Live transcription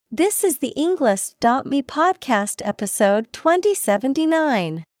This is the Englist.me podcast episode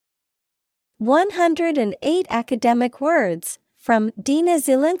 2079. 108 academic words from Dina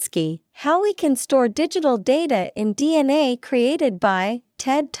Zielinski, How We Can Store Digital Data in DNA, created by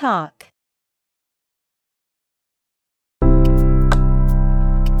TED Talk.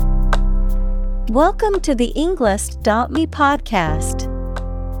 Welcome to the Englist.me podcast.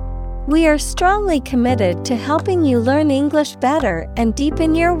 We are strongly committed to helping you learn English better and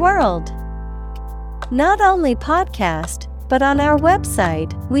deepen your world. Not only podcast, but on our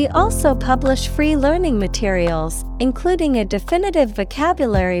website, we also publish free learning materials, including a definitive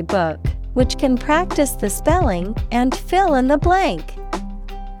vocabulary book, which can practice the spelling and fill in the blank.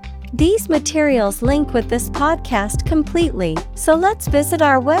 These materials link with this podcast completely, so let's visit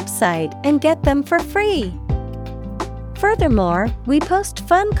our website and get them for free. Furthermore, we post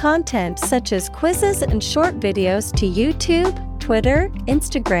fun content such as quizzes and short videos to YouTube, Twitter,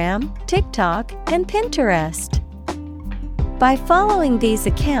 Instagram, TikTok, and Pinterest. By following these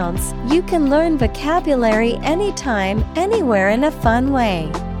accounts, you can learn vocabulary anytime, anywhere in a fun way.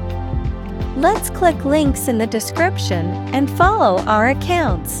 Let's click links in the description and follow our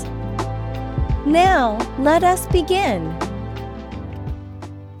accounts. Now, let us begin.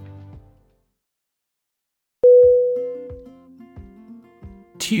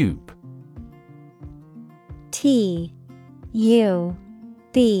 Tube. T-U-B-E.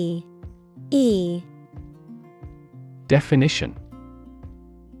 Definition: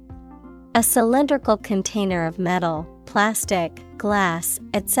 a cylindrical container of metal, plastic, glass,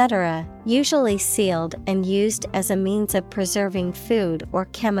 etc., usually sealed and used as a means of preserving food or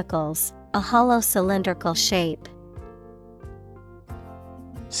chemicals, a hollow cylindrical shape.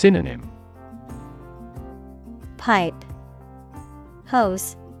 Synonym: pipe,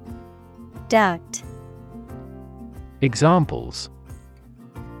 hose, duct. Examples: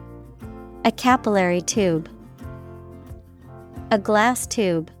 a capillary tube, a glass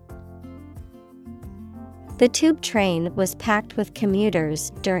tube. The tube train was packed with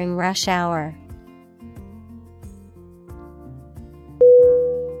commuters during rush hour.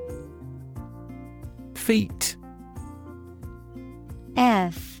 Feet.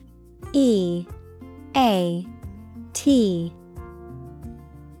 F-E-A-T.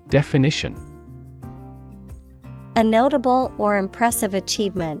 Definition: a notable or impressive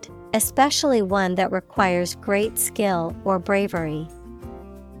achievement, especially one that requires great skill or bravery.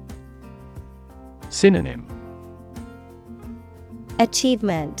 Synonym: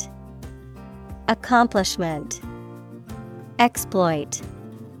 achievement, accomplishment, exploit.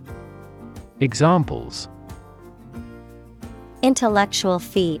 Examples: intellectual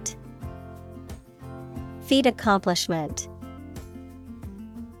feat, feat accomplishment.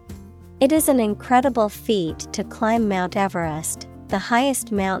 It is an incredible feat to climb Mount Everest, the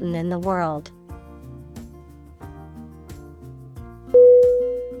highest mountain in the world.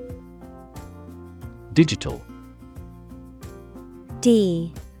 Digital.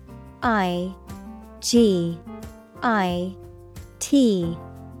 D-I-G-I-T-A-L.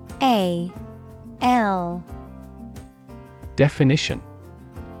 Definition: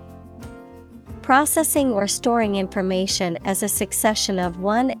 processing or storing information as a succession of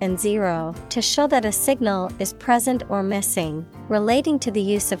 1 and 0 to show that a signal is present or missing, relating to the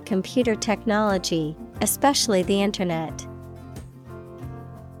use of computer technology, especially the Internet.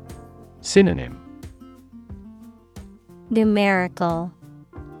 Synonym: numerical,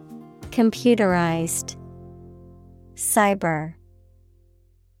 computerized, cyber.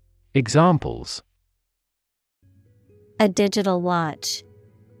 Examples: a digital watch,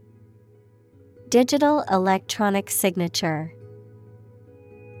 digital electronic signature.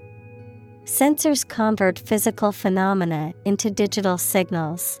 Sensors convert physical phenomena into digital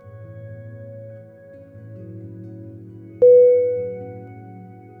signals.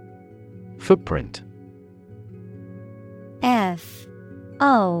 Footprint. F-O-O-T-P-R-I-N-T.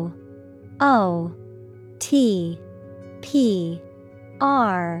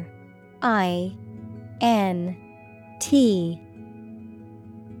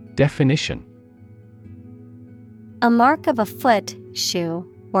 Definition: a mark of a foot, shoe,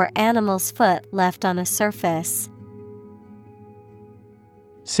 or animal's foot left on a surface.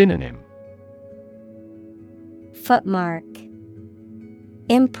 Synonym: footmark,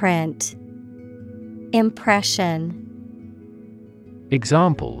 imprint, impression.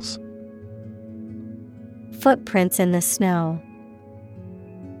 Examples: footprints in the snow,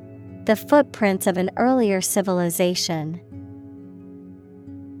 the footprints of an earlier civilization.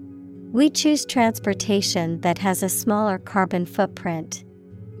 We choose transportation that has a smaller carbon footprint.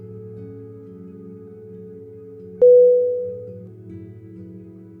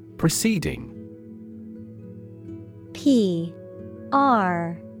 Preceding. Preceding.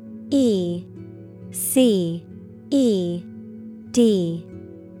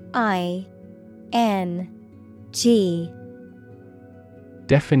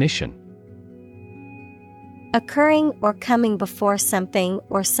 Definition. Occurring or coming before something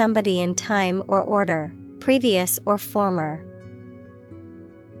or somebody in time or order, previous or former.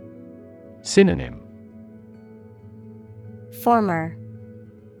 Synonym. Former,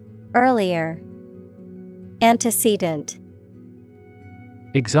 earlier, antecedent.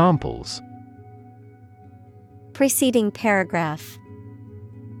 Examples. Preceding paragraph.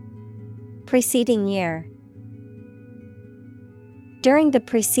 Preceding year. During the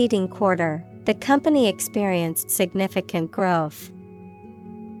preceding quarter, the company experienced significant growth.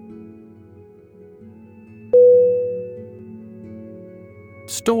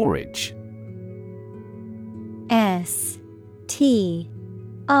 Storage. S-T-O-R-A-G-E.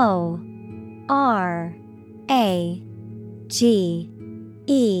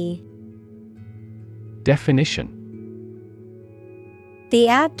 Definition. The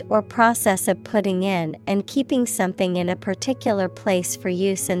act or process of putting in and keeping something in a particular place for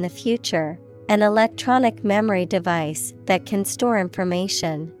use in the future, an electronic memory device that can store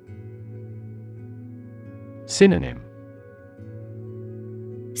information. Synonym.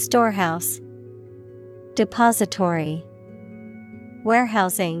 Storehouse, depository,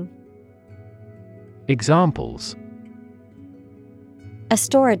 warehousing. Examples. A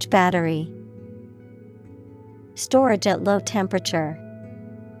storage battery. Storage at low temperature.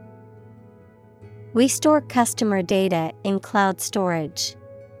 We store customer data in cloud storage.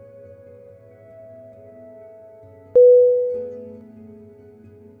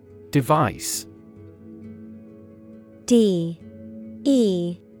 Device. D-E-V-I-C-E.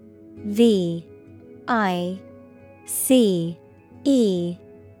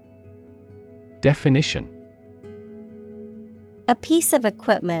 Definition. A piece of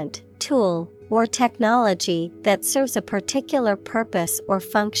equipment, tool, or technology that serves a particular purpose or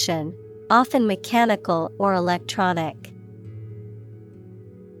function, often mechanical or electronic.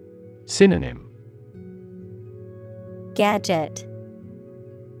 Synonym. Gadget,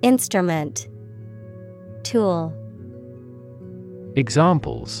 instrument, tool.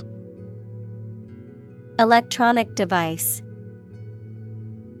 Examples. Electronic device.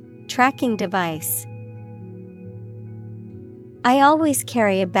 Tracking device. I always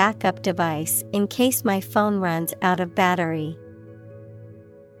carry a backup device in case my phone runs out of battery.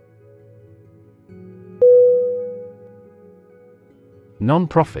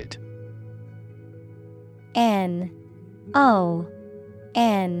 Non-profit. N-O-N-P-R-O-F-I-T.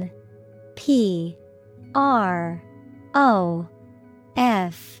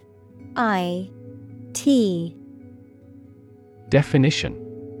 Definition.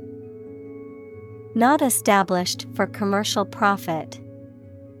 Not established for commercial profit.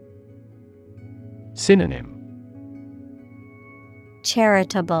 Synonym.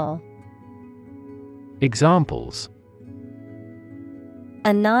 Charitable. Examples.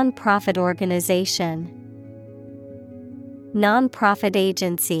 A non-profit organization. Non-profit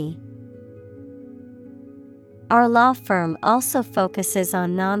agency. Our law firm also focuses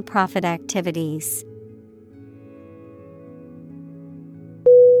on non-profit activities.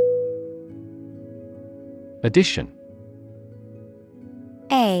 Addition.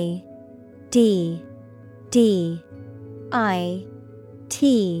 A D D I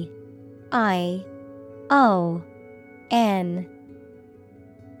T I O N.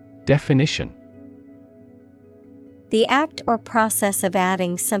 Definition. The act or process of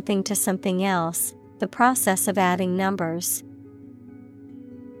adding something to something else, the process of adding numbers.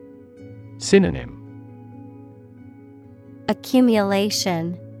 Synonym.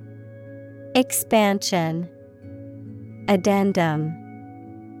 Accumulation, expansion, addendum.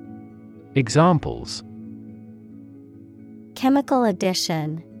 Examples. Chemical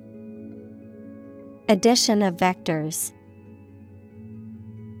addition. Addition of vectors.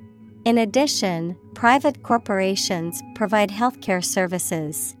 In addition, private corporations provide healthcare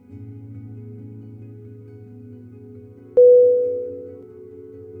services.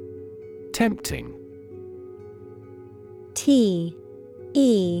 Tempting. T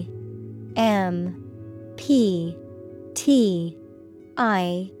E M P T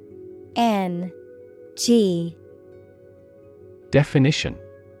I N G. Definition.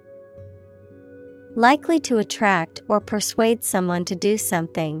 Likely to attract or persuade someone to do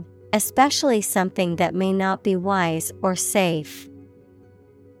something, especially something that may not be wise or safe.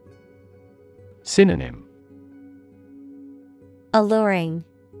 Synonym. Alluring,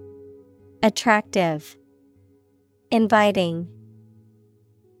 attractive, inviting.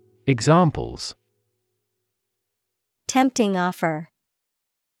 Examples: tempting offer.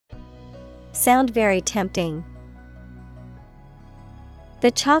 Sound very tempting.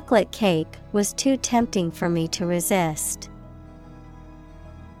 The chocolate cake was too tempting for me to resist.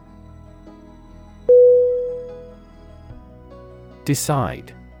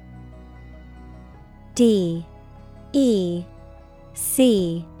 Decide. D-E-C-I-D-E.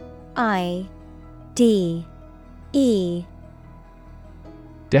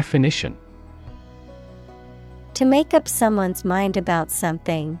 Definition: to make up someone's mind about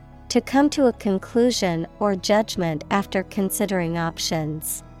something, to come to a conclusion or judgment after considering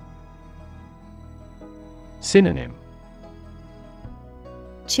options. Synonym: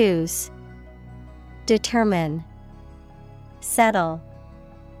 Choose, determine, settle.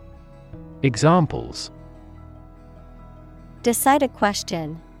 Examples: decide a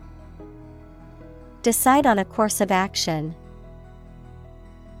question. Decide on a course of action.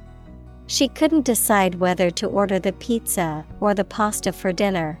 She couldn't decide whether to order the pizza or the pasta for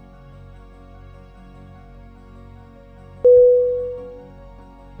dinner.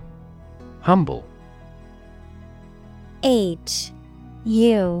 Humble. H-U-M-B-L-E.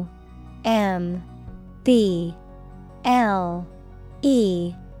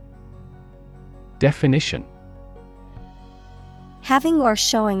 Definition: having or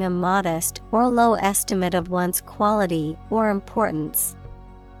showing a modest or low estimate of one's quality or importance.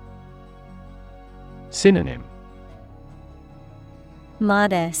 Synonym: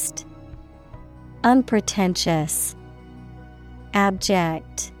 modest, unpretentious,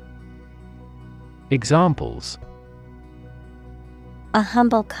 abject. Examples: a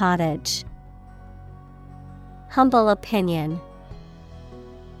humble cottage. Humble opinion.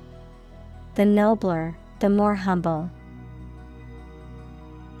 The nobler, the more humble.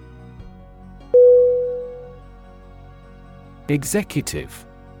 Executive.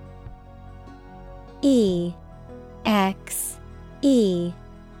 E-X-E-C-U-T-I-V-E.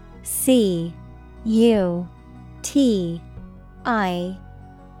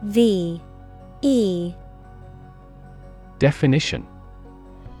 Definition: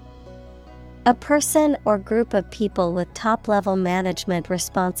 a person or group of people with top-level management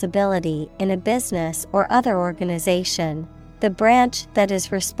responsibility in a business or other organization, the branch that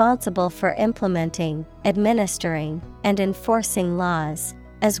is responsible for implementing, administering, and enforcing laws,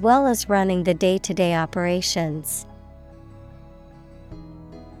 as well as running the day-to-day operations.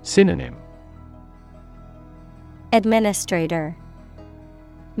 Synonym: administrator,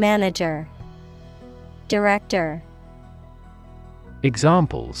 manager, director.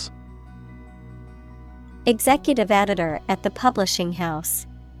 Examples: executive editor at the publishing house.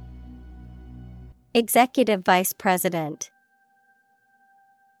 Executive vice president.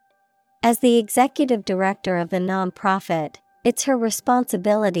 As the executive director of the nonprofit, it's her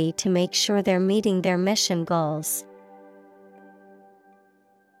responsibility to make sure they're meeting their mission goals.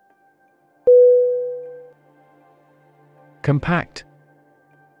 Compact.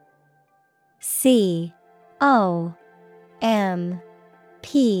 C-O-M-P-A-C-T.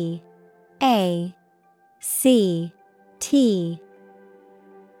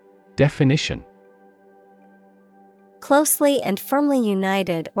 Definition: closely and firmly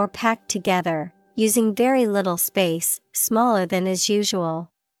united or packed together, using very little space, smaller than is usual.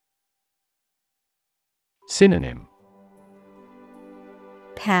 Synonym: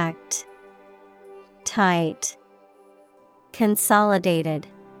 packed, tight, consolidated.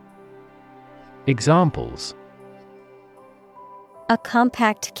 Examples: a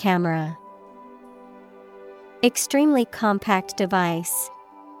compact camera. Extremely compact device.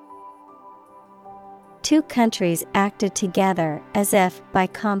 Two countries acted together as if by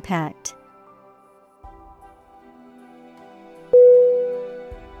compact.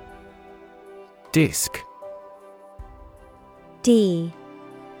 Disc. D-I-S-K.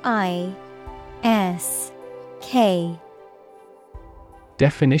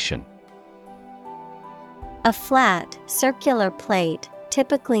 Definition: a flat, circular plate,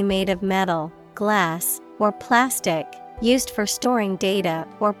 typically made of metal, glass, or plastic, used for storing data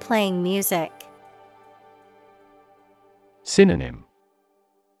or playing music. Synonym: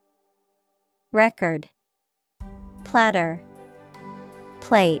 record, platter,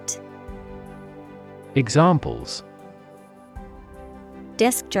 plate. Examples: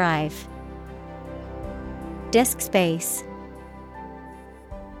 disk drive, disk space.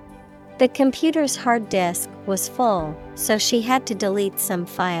 The computer's hard disk was full, so she had to delete some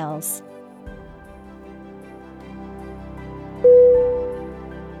files.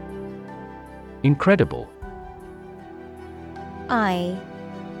 Incredible. I-N-C-R-E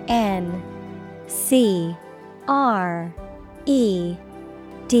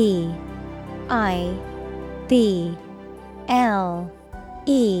D I B L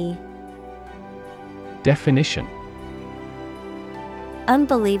E. Definition: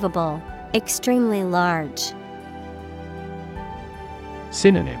 Unbelievable, extremely large.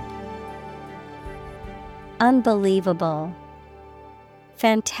 Synonym: Unbelievable,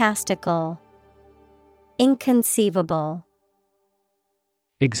 fantastical, inconceivable.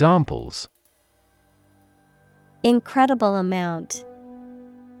 Examples: Incredible amount.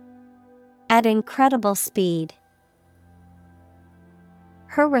 At incredible speed.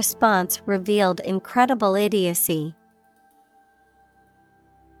 Her response revealed incredible idiocy.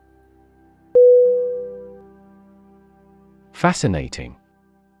 Fascinating.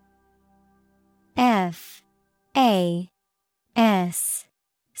 F A S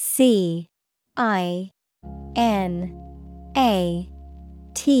C I N A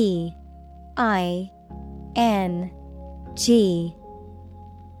T I N G.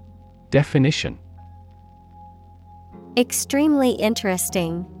 Definition: Extremely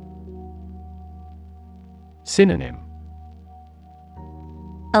interesting. Synonym: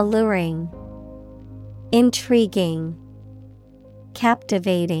 Alluring, intriguing,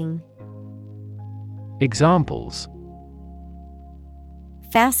 captivating. Examples: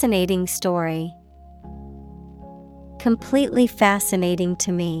 Fascinating story. Completely fascinating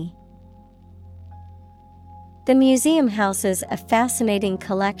to me. The museum houses a fascinating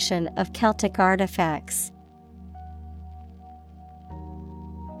collection of Celtic artifacts.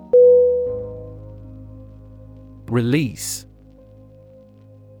 Release.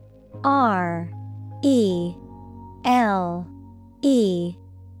 R E L E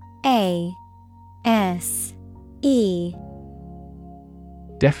A S E.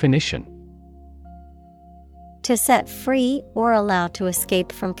 Definition: To set free or allow to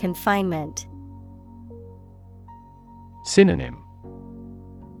escape from confinement. Synonym: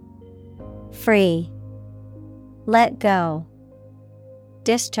 Free, let go,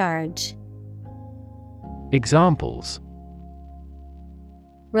 discharge. Examples: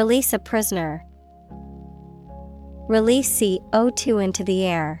 Release a prisoner. Release CO2 into the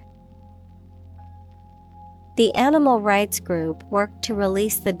air. The animal rights group worked to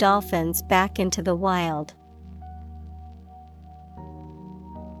release the dolphins back into the wild.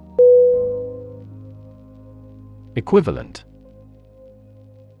 Equivalent.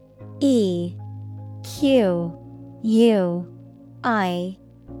 E Q U I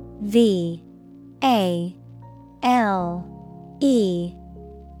V A L E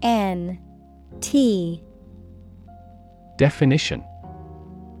N T. Definition: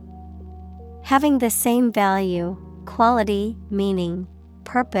 Having the same value, quality, meaning,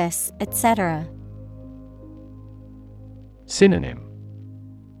 purpose, etc. Synonym: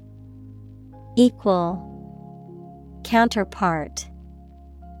 Equal, counterpart,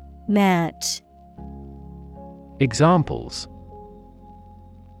 match. Examples: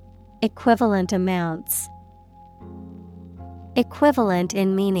 Equivalent amounts. Equivalent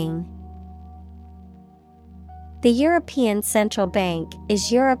in meaning. The European Central Bank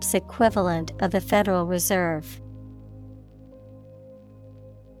is Europe's equivalent of the Federal Reserve.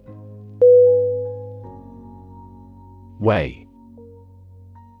 Weigh.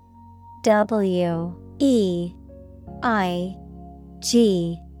 W E I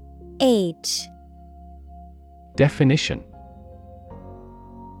G H. Definition: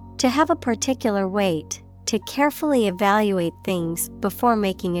 To have a particular weight, to carefully evaluate things before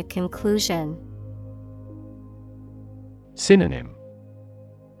making a conclusion. Synonym: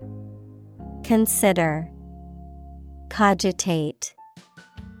 Consider, cogitate,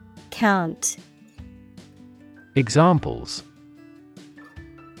 count. Examples: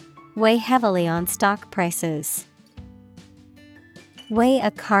 Weigh heavily on stock prices. Weigh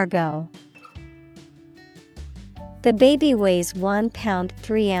a cargo. The baby weighs 1 pound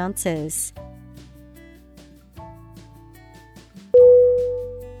 3 ounces.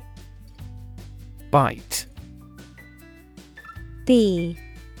 Bite. B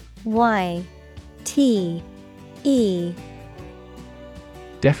Y T E.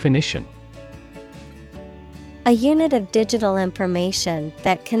 Definition: A unit of digital information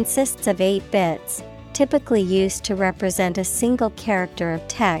that consists of 8 bits, typically used to represent a single character of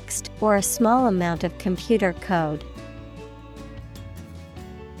text or a small amount of computer code.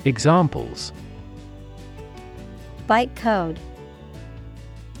 Examples: Byte code.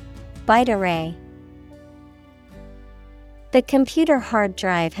 Byte array. The computer hard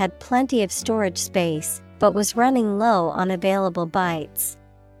drive had plenty of storage space, but was running low on available bytes.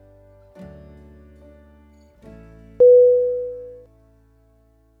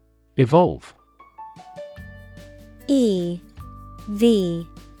 Evolve. E V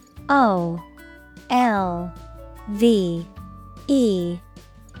O L V E.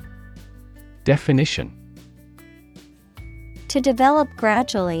 Definition: to develop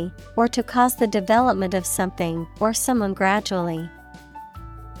gradually, or to cause the development of something or someone gradually.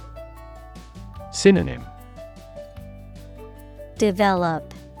 Synonym: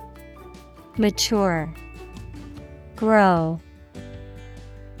 Develop, mature, grow.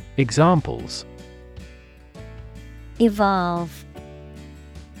 Examples: Evolve.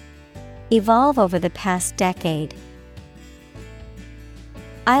 Evolve over the past decade.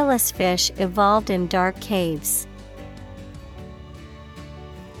 Eyeless fish evolved in dark caves.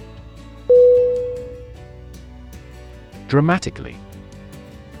 Dramatically.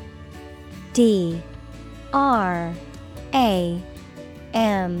 D R A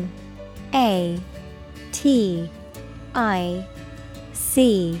M A T I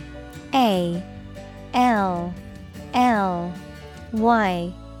C A L L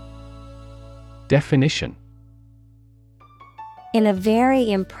Y. Definition: in a very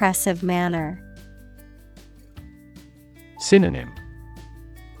impressive manner. Synonym: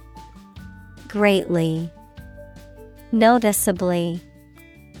 Greatly, noticeably,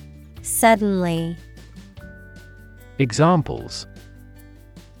 suddenly. Examples: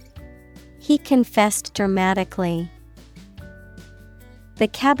 He confessed dramatically. The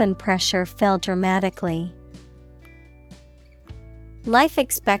cabin pressure fell dramatically. Life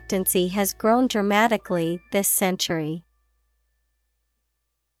expectancy has grown dramatically this century.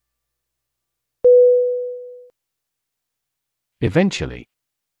 Eventually.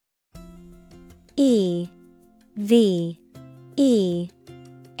 E V E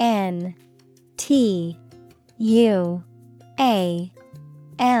N T U A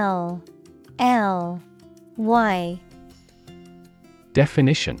L L Y.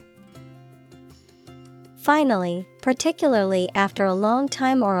 Definition: finally, particularly after a long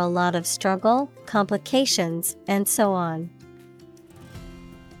time or a lot of struggle, complications, and so on.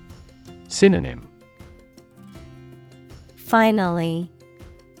 Synonym: Finally,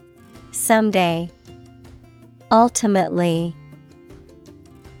 someday, ultimately.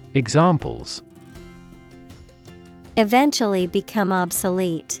 Examples: eventually become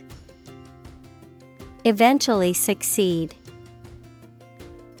obsolete. Eventually succeed.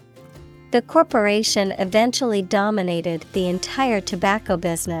 The corporation eventually dominated the entire tobacco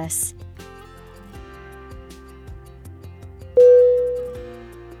business.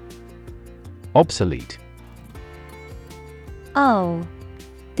 Obsolete. O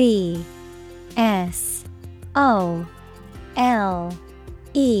B S O L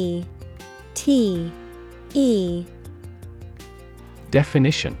E T E.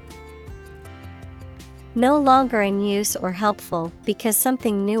 Definition: no longer in use or helpful because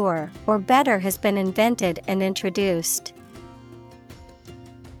something newer or better has been invented and introduced.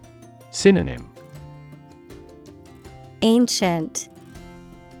 Synonym: ancient,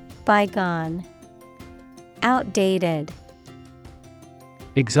 bygone, outdated.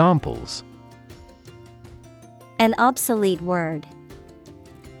 Examples: an obsolete word.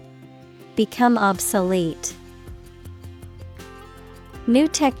 Become obsolete. New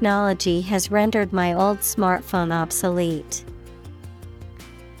technology has rendered my old smartphone obsolete.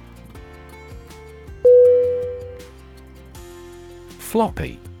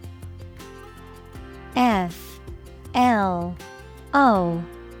 Floppy. F L O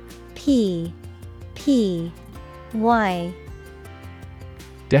P P Y.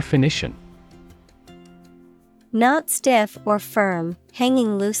 Definition: not stiff or firm,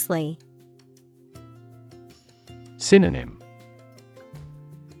 hanging loosely. Synonym: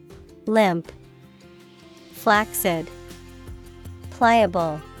 limp, flaccid,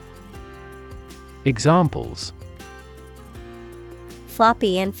 pliable. Examples: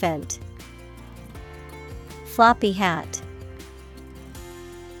 floppy infant, floppy hat.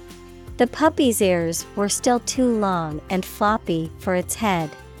 The puppy's ears were still too long and floppy for its head.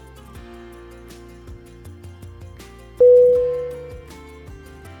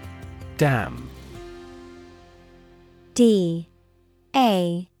 Dam. D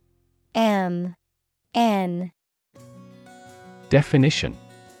A M N. Definition: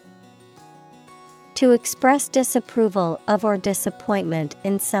 to express disapproval of or disappointment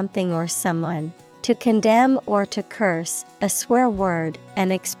in something or someone. To condemn or to curse, a swear word,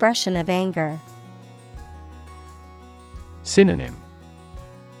 an expression of anger. Synonym: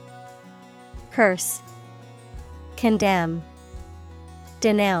 curse, condemn,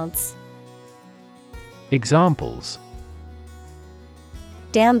 denounce. Examples: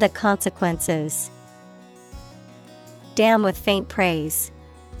 damn the consequences. Damn with faint praise.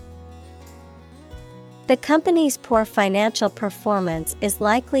 The company's poor financial performance is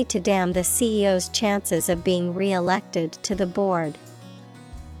likely to dam the CEO's chances of being re-elected to the board.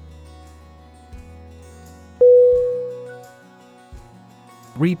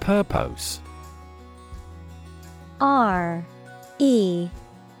 Repurpose. R-E-P-U-R-P-O-S-E.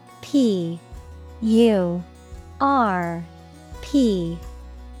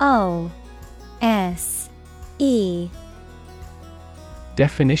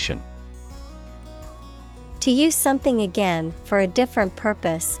 Definition: to use something again for a different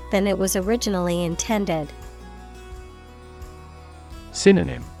purpose than it was originally intended.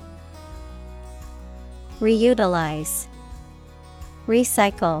 Synonym: Reutilize,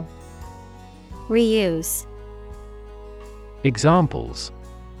 recycle, reuse. Examples: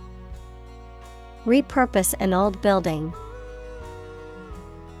 Repurpose an old building.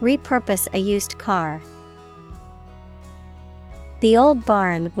 Repurpose a used car. The old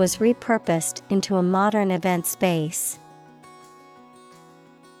barn was repurposed into a modern event space.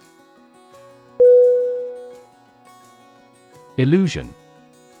 Illusion.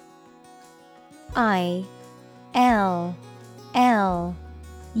 I-L-L-U-S-I-O-N.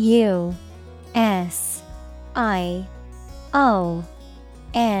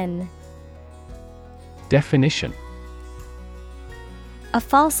 Definition: a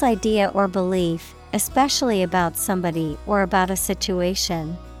false idea or belief, especially about somebody or about a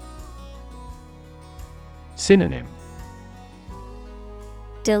situation. Synonym: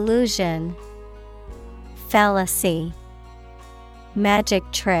 Delusion, fallacy, magic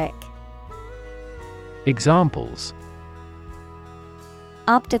trick. Examples: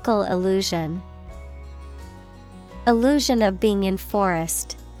 Optical illusion. Illusion of being in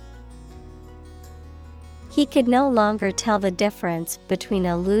forest. He could no longer tell the difference between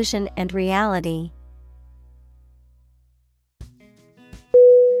illusion and reality.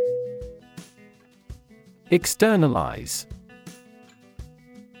 Externalize.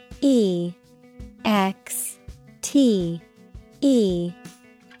 E-X-T-E-R-N-A-L-I-Z-E.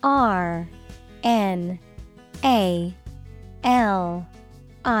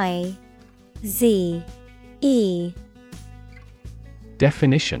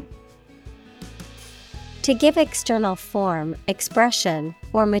 Definition: to give external form, expression,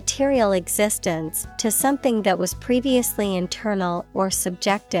 or material existence to something that was previously internal or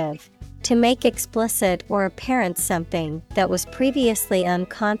subjective. To make explicit or apparent something that was previously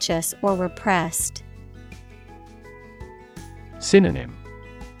unconscious or repressed. Synonym: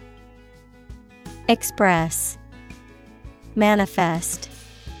 Express, manifest,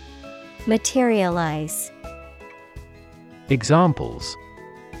 materialize. Examples: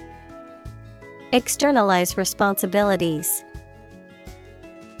 externalize responsibilities.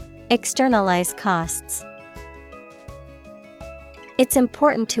 Externalize costs. It's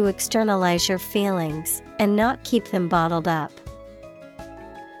important to externalize your feelings and not keep them bottled up.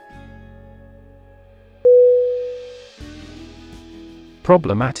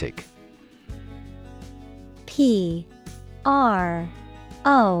 Problematic. Problematic.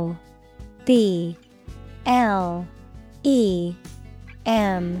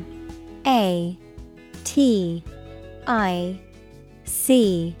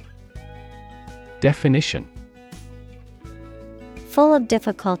 Definition: full of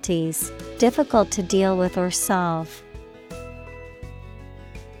difficulties, difficult to deal with or solve.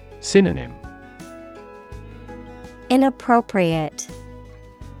 Synonym: inappropriate,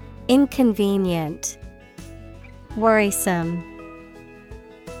 inconvenient, worrisome.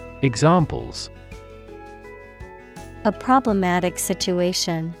 Examples: a problematic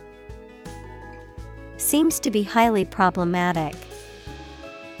situation. Seems to be highly problematic.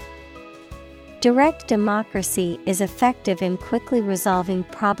 Direct democracy is effective in quickly resolving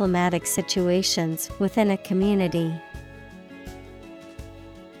problematic situations within a community.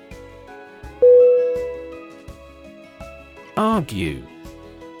 Argue.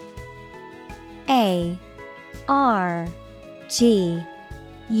 A-R-G-U-E.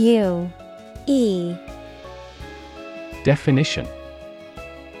 Definition: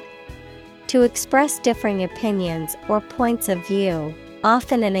 to express differing opinions or points of view,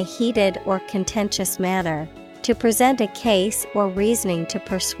 often in a heated or contentious manner, to present a case or reasoning to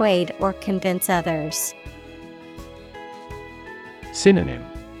persuade or convince others. Synonym: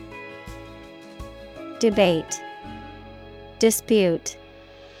 debate, dispute,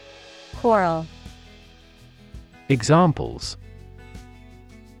 quarrel. Examples: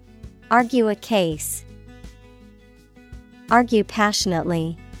 argue a case. Argue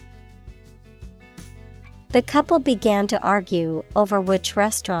passionately. The couple began to argue over which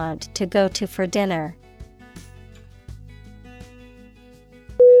restaurant to go to for dinner.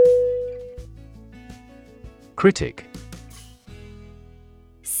 Critic.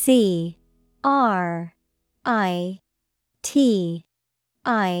 CRITIC.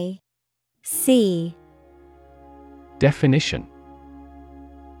 Definition.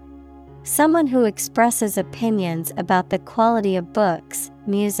 Someone who expresses opinions about the quality of books,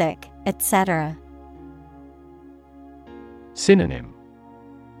 music, etc. Synonym.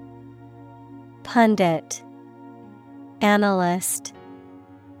 Pundit, analyst,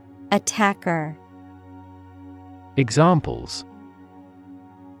 attacker. Examples.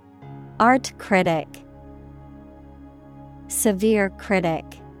 Art critic, severe critic.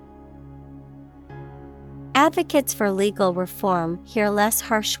 Advocates for legal reform hear less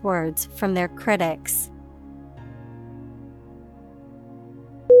harsh words from their critics.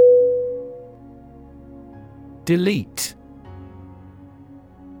 Delete.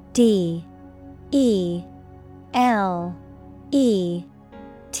 DELETE.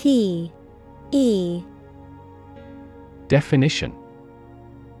 Definition.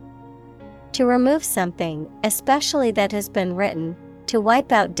 To remove something, especially that has been written, to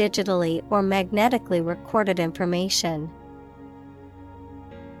wipe out digitally or magnetically recorded information.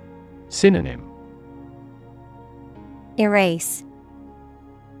 Synonym. Erase,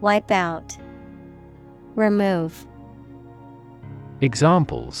 wipe out, remove.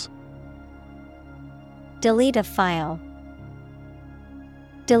 Examples. Delete a file.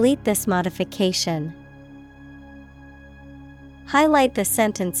 Delete this modification. Highlight the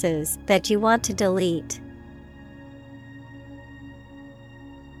sentences that you want to delete.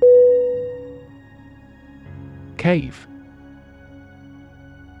 Cave.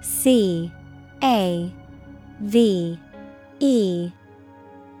 CAVE.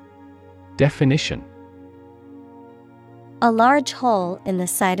 Definition. A large hole in the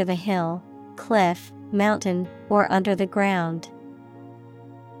side of a hill, cliff, mountain, or under the ground.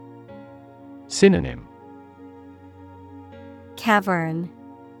 Synonym. Cavern,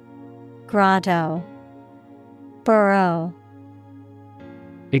 grotto, burrow.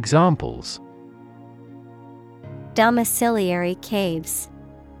 Examples. Domiciliary caves.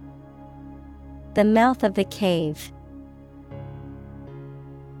 The mouth of the cave.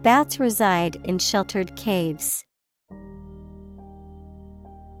 Bats reside in sheltered caves.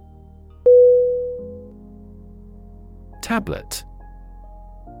 Tablet.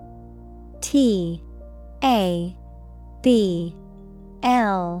 TABLET.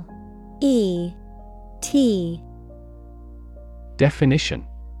 Definition.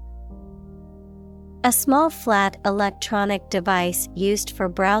 A small flat electronic device used for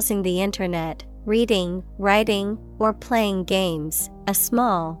browsing the internet, reading, writing, or playing games, a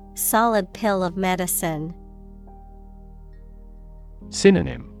small, solid pill of medicine.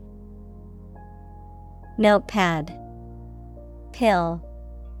 Synonym. Notepad, pill,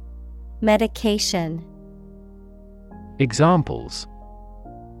 medication. Examples.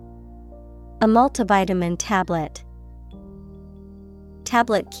 A multivitamin tablet.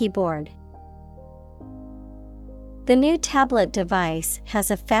 Tablet keyboard. The new tablet device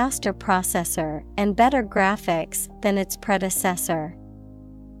has a faster processor and better graphics than its predecessor.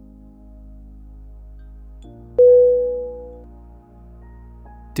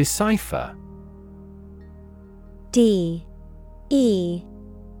 Decipher. DECIPHER.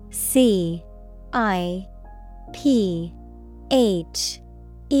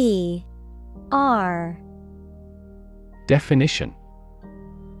 Definition.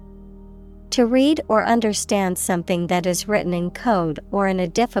 To read or understand something that is written in code or in a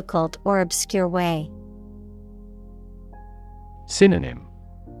difficult or obscure way. Synonym.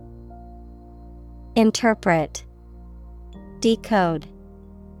 Interpret, decode,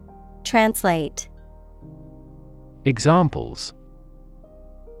 translate. Examples.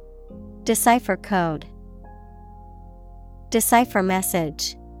 Decipher code. Decipher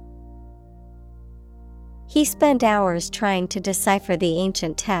message. He spent hours trying to decipher the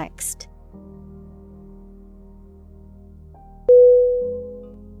ancient text.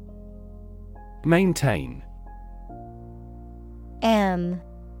 Maintain.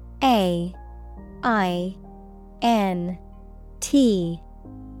 MAINTAIN.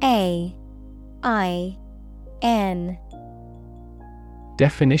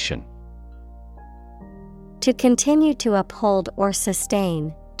 Definition. To continue to uphold or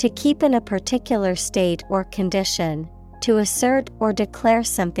sustain, to keep in a particular state or condition, to assert or declare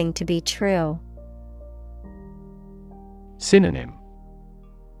something to be true. Synonym.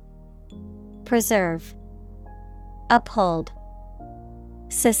 Preserve, uphold,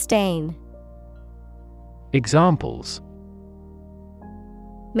 sustain. Examples.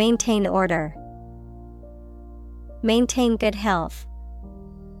 Maintain order. Maintain good health.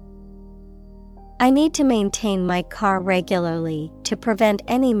 I need to maintain my car regularly to prevent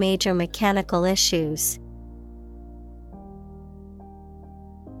any major mechanical issues.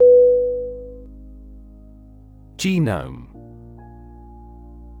 Genome.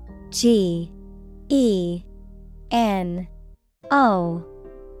 Genome.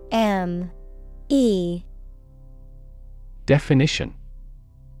 Definition.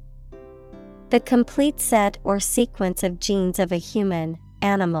 The complete set or sequence of genes of a human,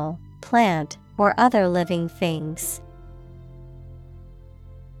 animal, plant, or other living things.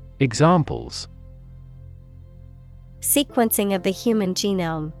 Examples. Sequencing of the human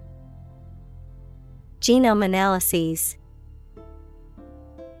genome. Genome analyses.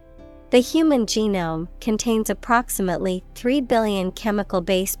 The human genome contains approximately 3 billion chemical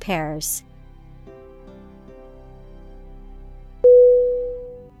base pairs.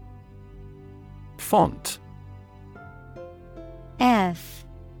 Font.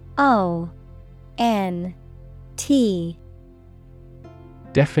 F-O-N-T.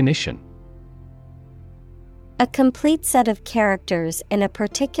 Definition. A complete set of characters in a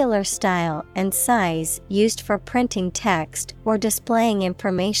particular style and size used for printing text or displaying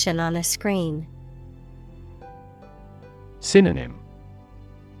information on a screen. Synonym.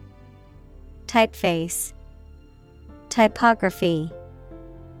 Typeface, typography,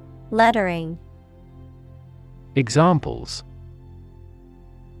 lettering. Examples.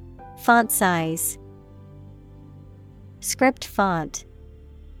 Font size, script font.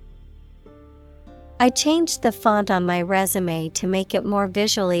 I changed the font on my resume to make it more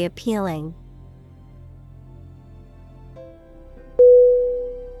visually appealing.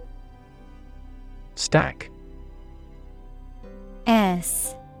 Stack.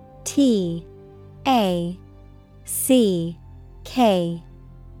 S-T-A-C-K.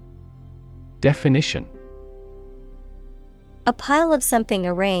 Definition. A pile of something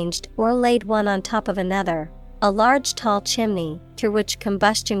arranged or laid one on top of another, a large tall chimney through which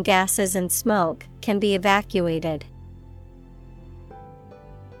combustion gases and smoke can be evacuated.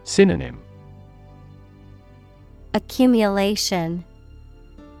 Synonym. Accumulation,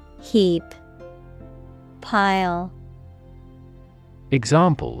 heap, pile.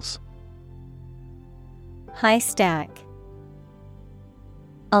 Examples. High stack,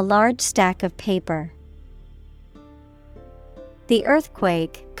 a large stack of paper. The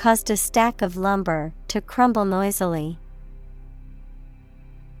earthquake caused a stack of lumber to crumble noisily.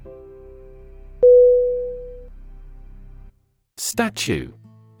 Statue.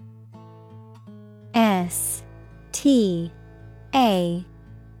 S-T-A-T-U-E.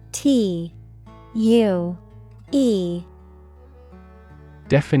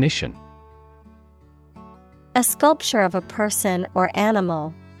 Definition. A sculpture of a person or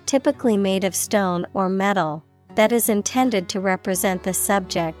animal, typically made of stone or metal, that is intended to represent the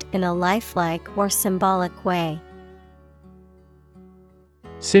subject in a lifelike or symbolic way.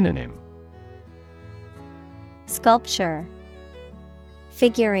 Synonym. Sculpture,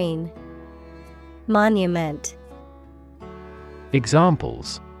 figurine, monument.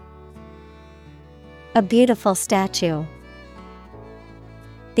 Examples. A beautiful statue.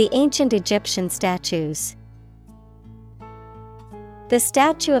 The ancient Egyptian statues. The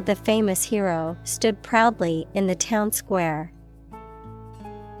statue of the famous hero stood proudly in the town square.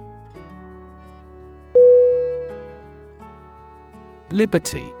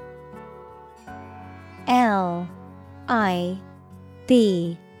 Liberty. L-I-B-E-R-T-Y.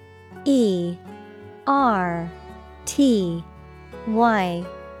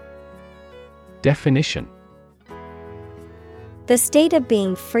 Definition. The state of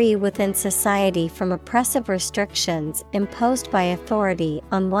being free within society from oppressive restrictions imposed by authority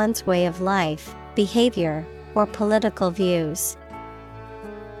on one's way of life, behavior, or political views.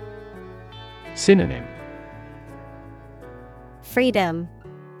 Synonym. Freedom,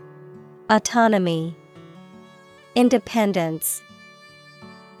 autonomy, independence.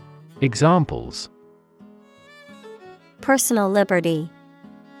 Examples. Personal liberty,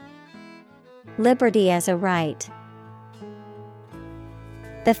 liberty as a right.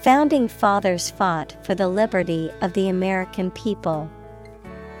 The founding fathers fought for the liberty of the American people.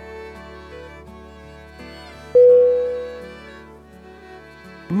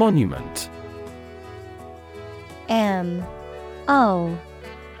 Monument. M-O-N-U-M-E-N-T.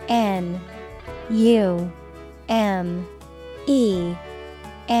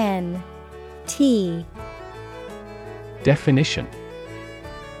 Definition.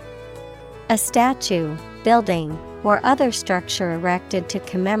 A statue, building, or other structure erected to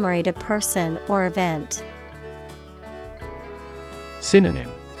commemorate a person or event. Synonym.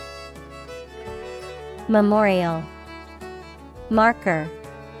 Memorial, marker,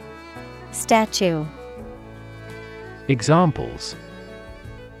 statue. Examples: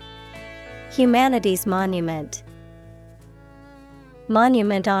 Humanities monument.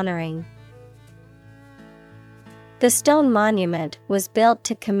 Monument honoring. The stone monument was built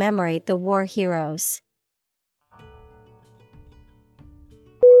to commemorate the war heroes.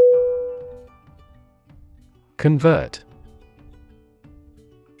 Convert.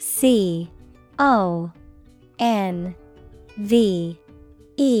 CONVERT.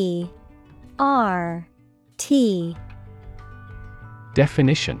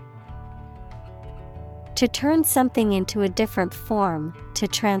 Definition: To turn something into a different form, to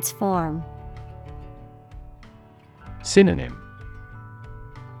transform. Synonym: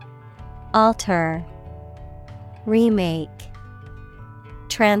 Alter, remake,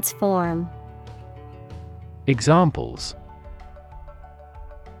 transform. Examples: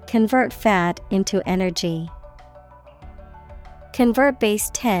 Convert fat into energy. Convert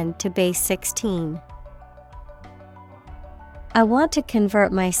base 10 to base 16. I want to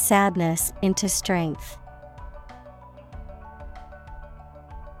convert my sadness into strength.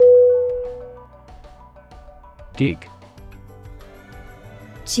 Gig.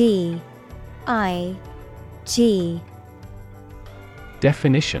 G-I-G.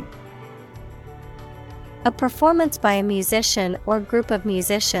 Definition: A performance by a musician or group of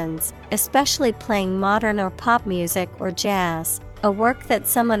musicians, especially playing modern or pop music or jazz, a work that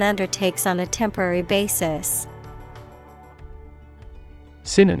someone undertakes on a temporary basis.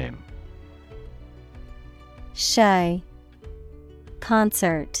 Synonym: Show,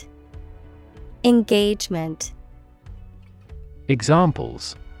 concert, engagement.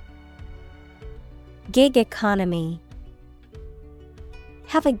 Examples: Gig economy.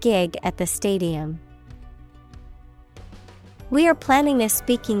 Have a gig at the stadium. We are planning a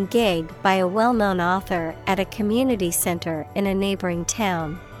speaking gig by a well-known author at a community center in a neighboring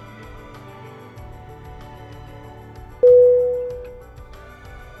town.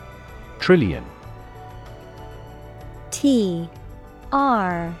 Trillion. T-R-I-L-L-I-O-N.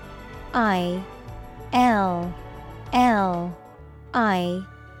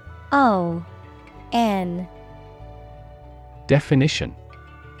 Definition: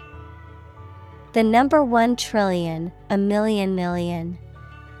 The number 1 trillion, a million million.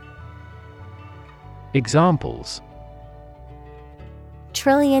 Examples: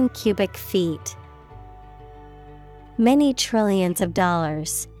 Trillion cubic feet. Many trillions of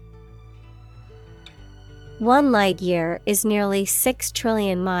dollars. 1 light year is nearly 6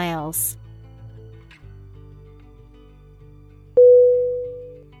 trillion miles.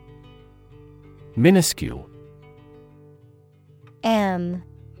 Minuscule. M-I-N-U-S-C-U-L-E.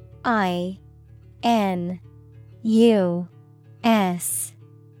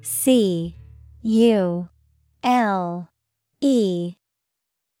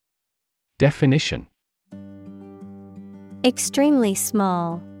 Definition: Extremely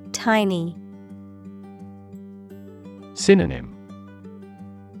small, tiny. Synonym: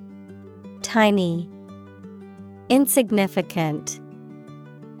 Tiny, insignificant,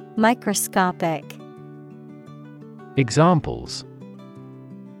 microscopic. Examples: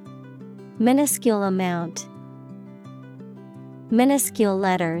 Minuscule amount. Minuscule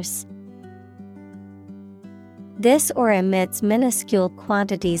letters. This or emits minuscule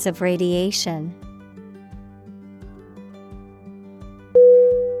quantities of radiation.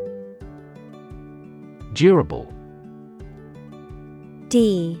 Durable.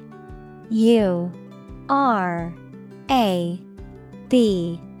 D-U-R-A-B-L-E.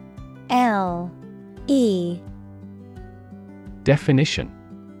 Definition: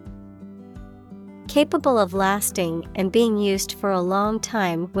 Capable of lasting and being used for a long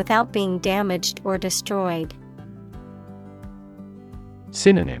time without being damaged or destroyed.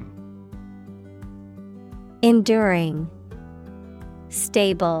 Synonym: Enduring,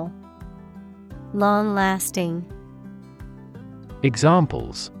 stable, long-lasting.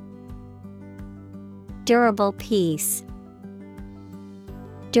 Examples: Durable piece.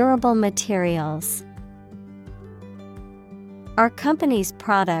 Durable materials. Our company's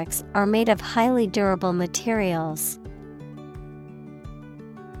products are made of highly durable materials.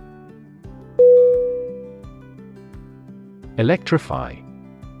 Electrify.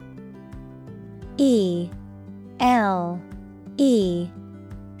 E-L-E-C-T-R-I-F-Y.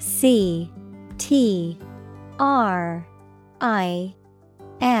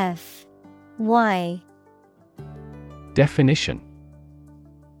 Definition: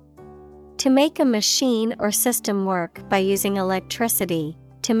 To make a machine or system work by using electricity,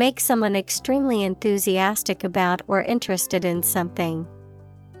 to make someone extremely enthusiastic about or interested in something.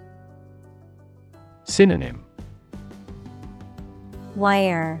 Synonym: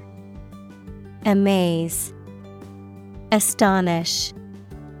 Wire, amaze, astonish.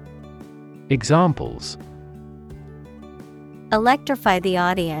 Examples: electrify the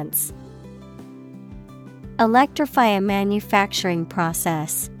audience, electrify a manufacturing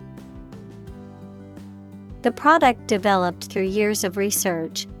process. The product developed through years of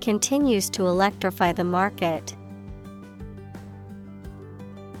research continues to electrify the market.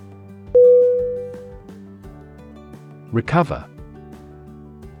 Recover.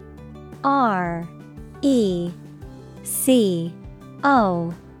 R-E-C-O-V-E-R.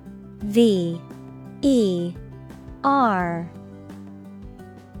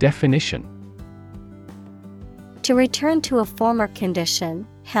 Definition: to return to a former condition,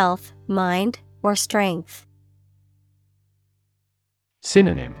 health, mind, or strength.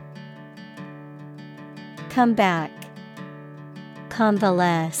 Synonym: come back,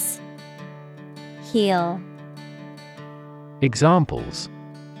 convalesce, heal. Examples: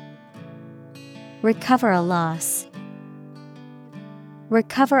 recover a loss,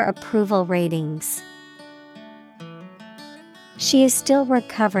 recover approval ratings. She is still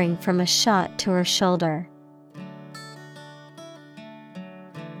recovering from a shot to her shoulder.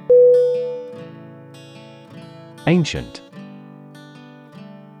 Ancient.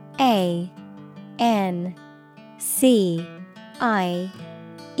 A-N-C-I-E-N-T.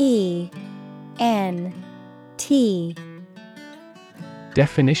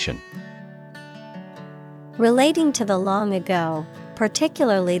 Definition: relating to the long ago,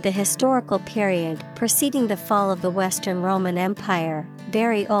 particularly the historical period preceding the fall of the Western Roman Empire,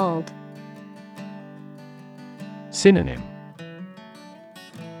 very old. Synonym: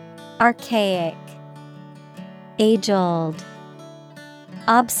 archaic, age-old,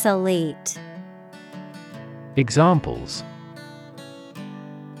 obsolete. Examples: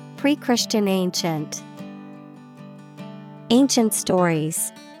 pre-Christian ancient, ancient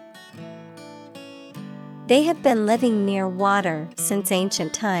stories. They have been living near water since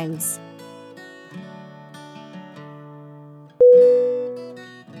ancient times.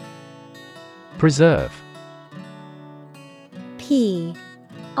 Preserve. P-R-E-S-E-R-V-E.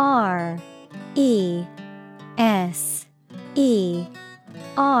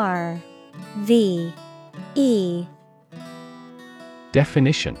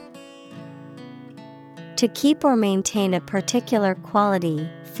 Definition: to keep or maintain a particular quality,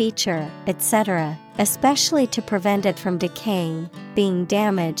 feature, etc., especially to prevent it from decaying, being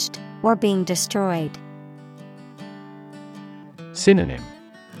damaged, or being destroyed. Synonym: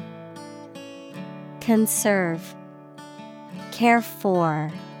 conserve, care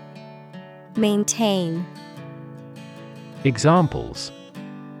for, maintain. Examples: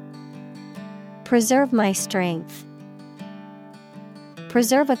 preserve my strength,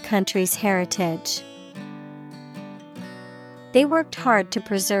 preserve a country's heritage. They worked hard to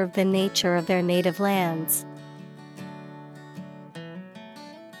preserve the nature of their native lands.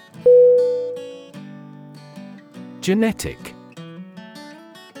 Genetic.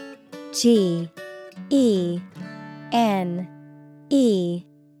 G-E-N-E-T-I-C.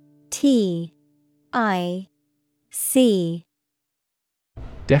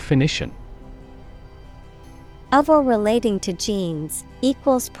 Definition: of or relating to genes,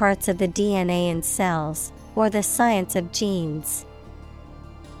 equals parts of the DNA in cells, or the science of genes.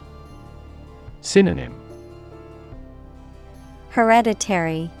 Synonym: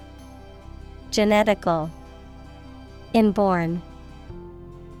 hereditary, genetical, inborn.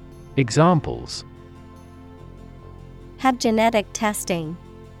 Examples: have genetic testing,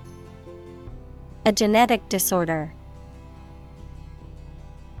 a genetic disorder.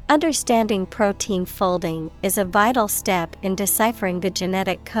 Understanding protein folding is a vital step in deciphering the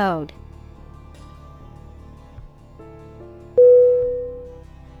genetic code.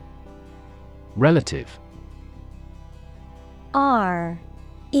 Relative. R-E-L-A-T-I-V-E.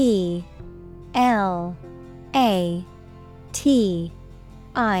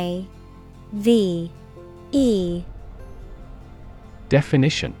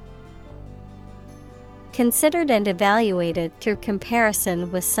 Definition: considered and evaluated through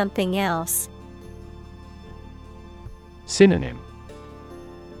comparison with something else. Synonym: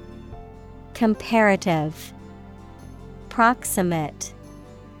 comparative, proximate,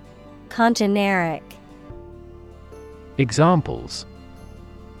 congeneric. Examples: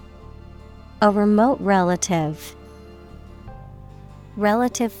 a remote relative,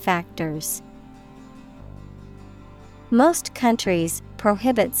 relative factors. Most countries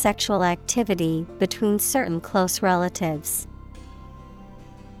prohibit sexual activity between certain close relatives.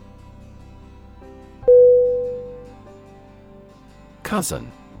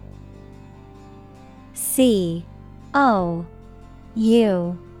 Cousin. C-O-U-S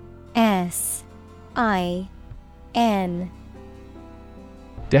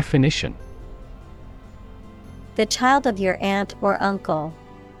Definition: The child of your aunt or uncle.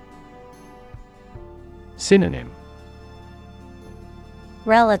 Synonym: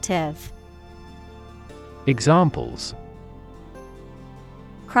 Relative. Examples: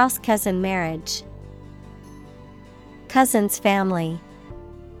 Cross-cousin marriage. Cousin's family.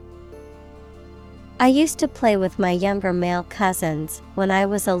 I used to play with my younger male cousins when I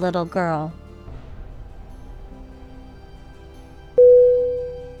was a little girl.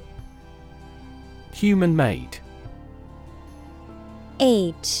 Human-made.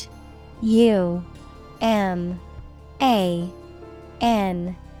 Humanmade.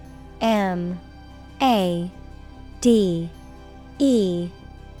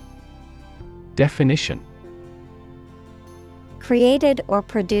 Definition: Created or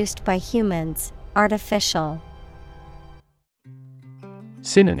produced by humans, artificial.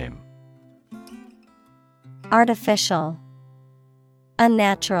 Synonym: Artificial,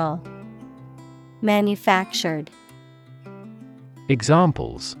 unnatural, manufactured.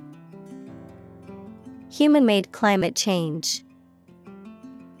 Examples: Human-made climate change.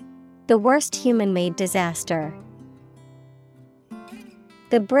 The worst human-made disaster.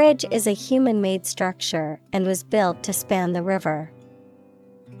 The bridge is a human-made structure and was built to span the river.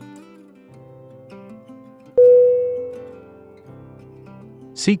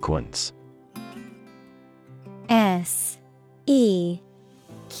 Sequence: SEQUENCE.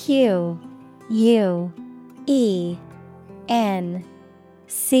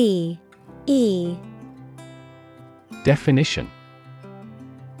 Definition: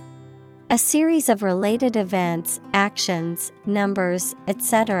 A series of related events, actions, numbers,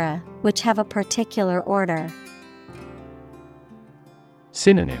 etc., which have a particular order.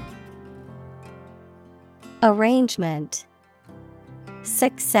 Synonym: Arrangement,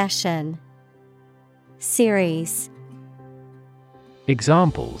 succession, series.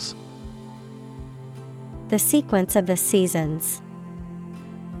 Examples: The sequence of the seasons.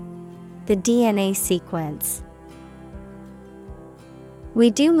 The DNA sequence. We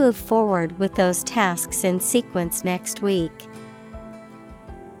do move forward with those tasks in sequence next week.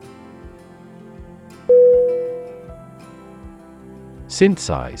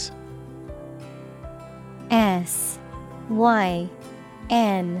 Synthesize. SYNTHESIZE.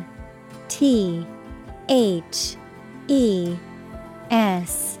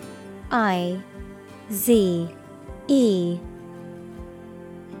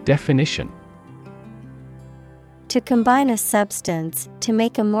 Definition: To combine a substance to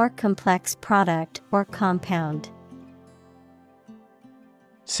make a more complex product or compound.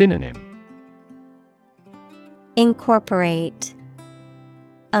 Synonym: Incorporate,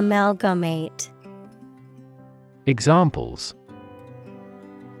 amalgamate. Examples: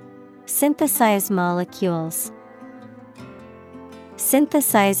 Synthesize molecules.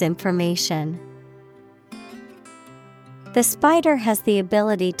 Synthesize information. The spider has the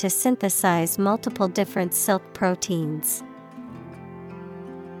ability to synthesize multiple different silk proteins.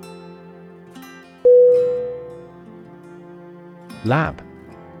 Lab.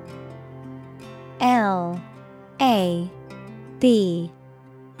 L-A-B.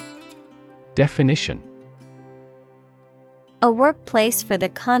 Definition: A workplace for the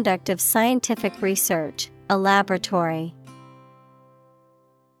conduct of scientific research, a laboratory.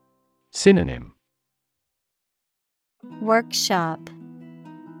 Synonym: Workshop,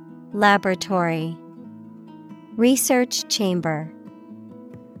 laboratory, research chamber.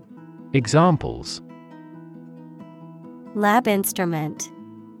 Examples: Lab instrument,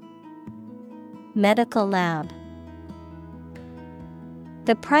 medical lab.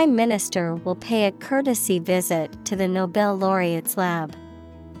 The Prime Minister will pay a courtesy visit to the Nobel laureate's lab.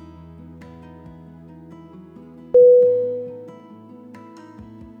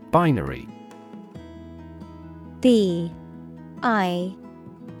 Binary. B-I-N-A-R-Y.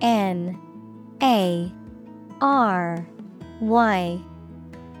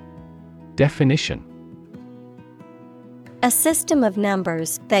 Definition: A system of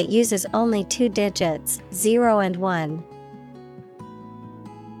numbers that uses only two digits, 0 and 1.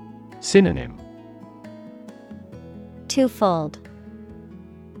 Synonym: Twofold,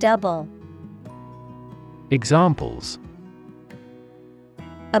 double. Examples: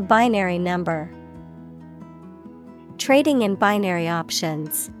 A binary number. Trading in binary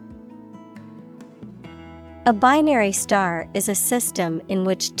options. A binary star is a system in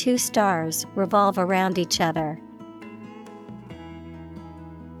which two stars revolve around each other.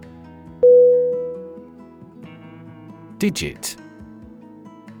 Digit.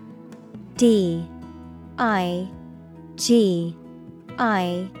 D-I-G-I-T.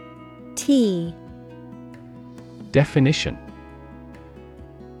 Definition: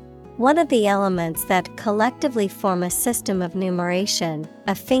 one of the elements that collectively form a system of numeration,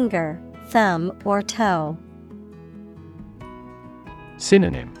 a finger, thumb, or toe.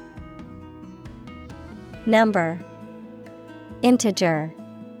 Synonym: Number, integer,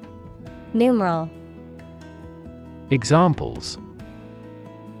 numeral. Examples: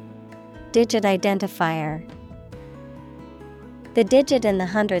 Digit identifier. The digit in the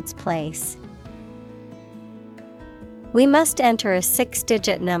hundreds place. We must enter a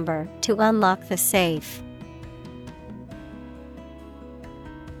 6-digit number to unlock the safe.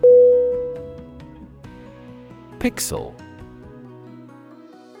 Pixel.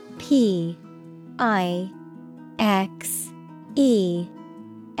 P-I-X-E-L.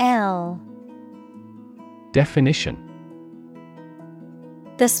 Definition: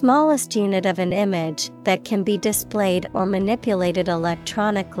 the smallest unit of an image that can be displayed or manipulated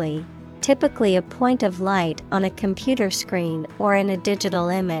electronically, typically a point of light on a computer screen or in a digital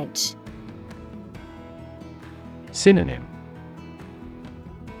image. Synonym: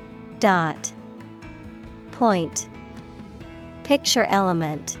 Dot, point, picture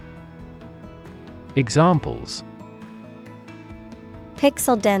element. Examples: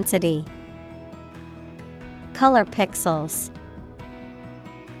 Pixel density, color pixels.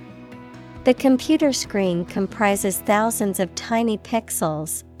 The computer screen comprises thousands of tiny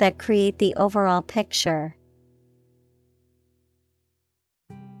pixels that create the overall picture.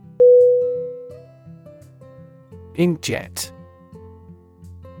 Inkjet.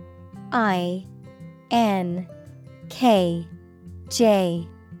 I-N-K-J-E-T.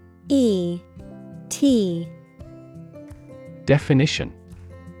 Definition: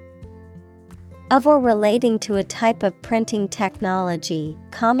 of or relating to a type of printing technology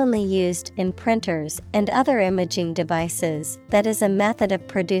commonly used in printers and other imaging devices that is a method of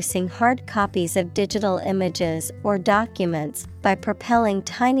producing hard copies of digital images or documents by propelling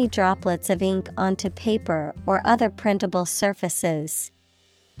tiny droplets of ink onto paper or other printable surfaces.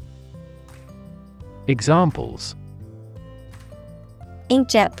 Examples: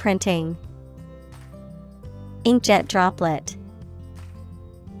 Inkjet printing, inkjet droplet.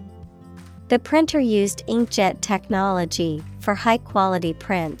 The printer used inkjet technology for high-quality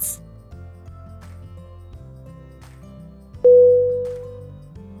prints.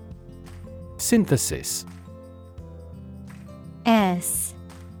 Synthesis. S-Y-N-T-H-E-S-I-S.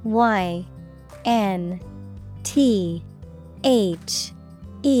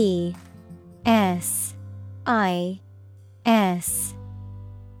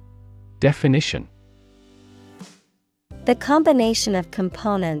 Definition: the combination of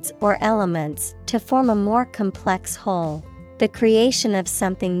components or elements to form a more complex whole. The creation of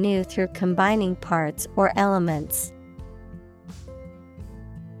something new through combining parts or elements.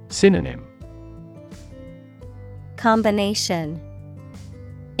 Synonym: combination,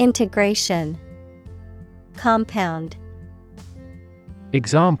 integration, compound.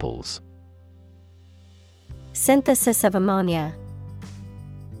 Examples: synthesis of ammonia,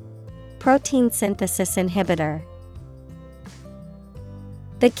 protein synthesis inhibitor.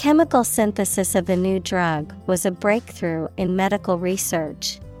 The chemical synthesis of the new drug was a breakthrough in medical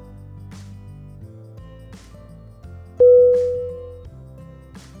research.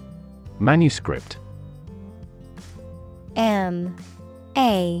 Manuscript. M-A-N-U-S-C-R-I-P-T.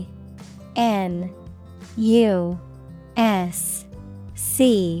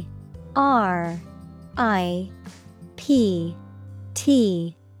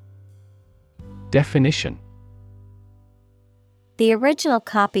 Definition: the original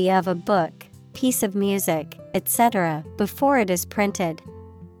copy of a book, piece of music, etc., before it is printed.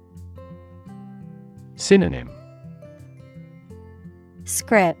 Synonym: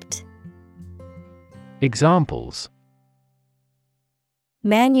 script. Examples: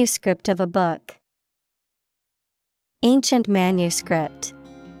 manuscript of a book, ancient manuscript.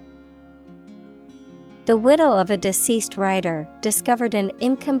 The widow of a deceased writer discovered an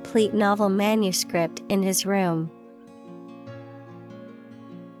incomplete novel manuscript in his room.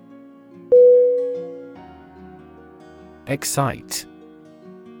 Excite.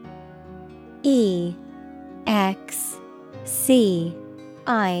 E-X-C-I-T-E.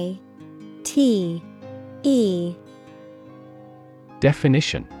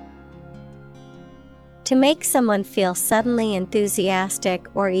 Definition: to make someone feel suddenly enthusiastic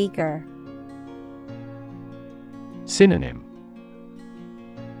or eager. Synonym: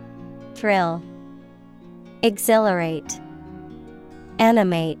 thrill, exhilarate,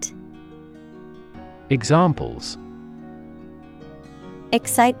 animate. Examples: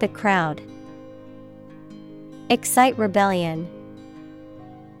 excite the crowd, excite rebellion.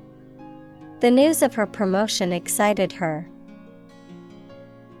 The news of her promotion excited her.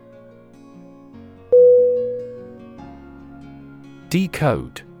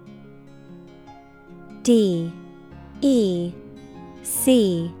 Decode. D-E-C-O-D-E.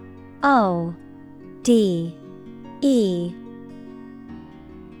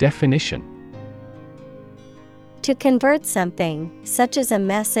 Definition. To convert something, such as a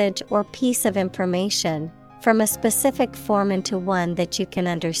message or piece of information, from a specific form into one that you can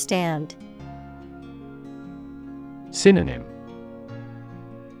understand. Synonym.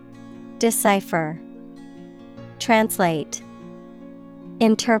 Decipher, translate,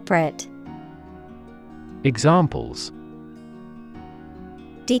 interpret. Examples.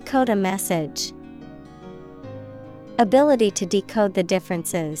 Decode a message. Ability to decode the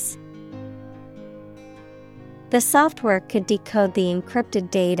differences. The software could decode the encrypted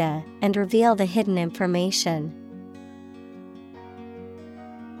data and reveal the hidden information.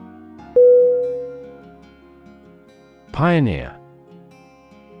 Pioneer.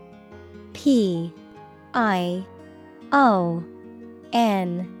 P-I-O-N-E-E-R.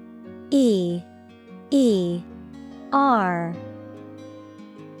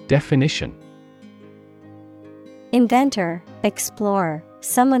 Definition. Inventor, explorer,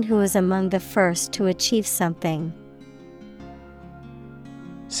 someone who is among the first to achieve something.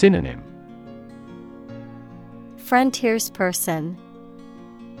 Synonym. Frontiersperson,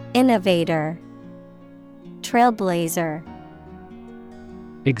 innovator, trailblazer.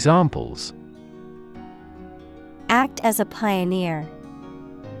 Examples. Act as a pioneer.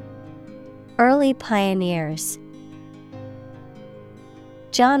 Early pioneers.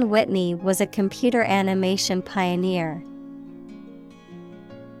 John Whitney was a computer animation pioneer.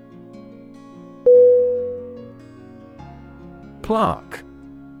 Plaque.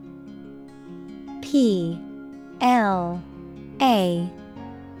 P-L-A-Q-U-E.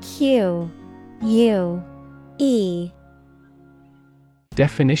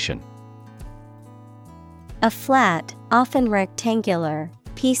 Definition. A flat, often rectangular,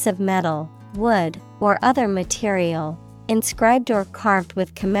 piece of metal, wood, or other material, inscribed or carved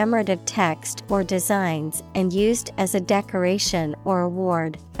with commemorative text or designs and used as a decoration or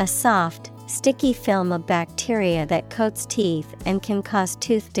award, a soft, sticky film of bacteria that coats teeth and can cause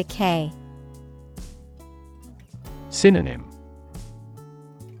tooth decay. Synonym.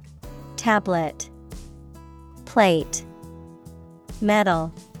 Tablet, plate,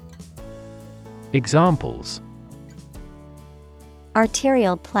 metal. Examples.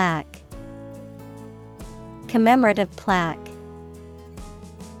 Arterial plaque, commemorative plaque.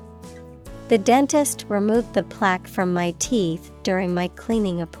 The dentist removed the plaque from my teeth during my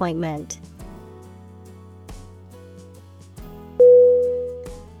cleaning appointment.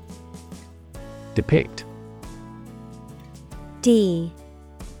 Depict. D-E-P-I-C-T.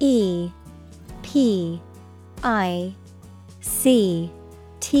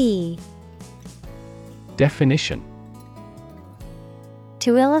 Definition.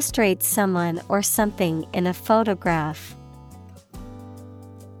 To illustrate someone or something in a photograph.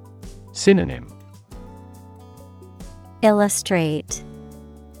 Synonym. Illustrate,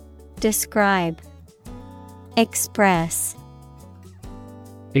 describe, express.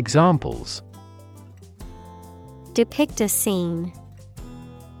 Examples. Depict a scene.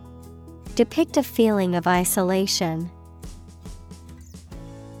 Depict a feeling of isolation.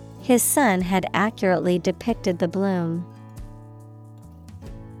 His son had accurately depicted the bloom.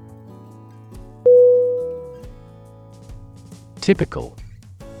 Typical.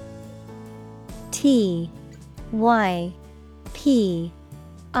 T-Y-P-I-C-A-L.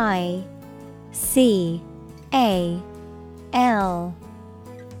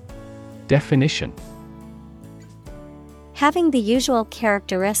 Definition. Having the usual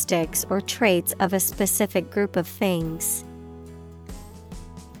characteristics or traits of a specific group of things.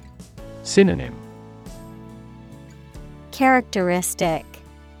 Synonym. Characteristic,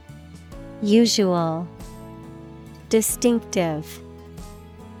 usual, distinctive.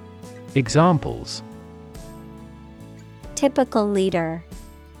 Examples. Typical leader.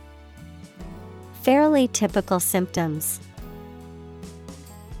 Fairly typical symptoms.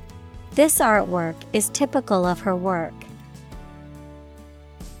 This artwork is typical of her work.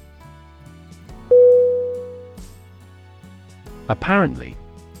 Apparently.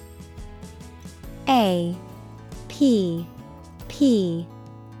 A P P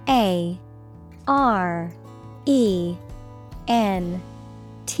A R E N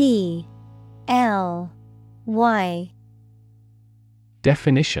T L Y.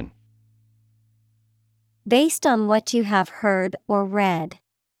 Definition. Based on what you have heard or read.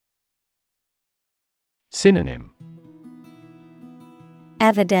 Synonym.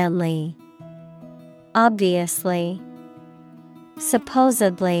 Evidently, obviously,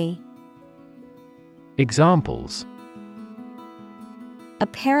 supposedly. Examples: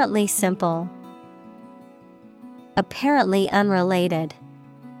 Apparently simple, apparently unrelated.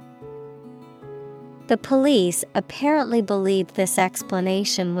 The police apparently believed this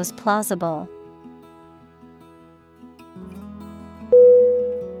explanation was plausible.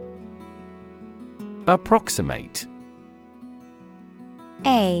 Approximate.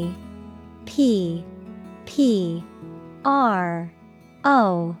 A P P R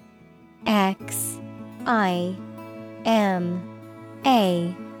O X I M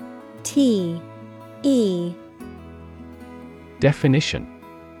A T E. Definition: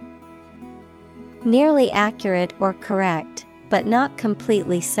 Nearly accurate or correct, but not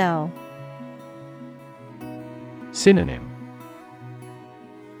completely so. Synonym: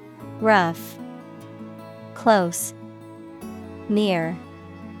 Rough, close, near.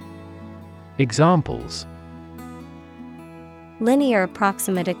 Examples: Linear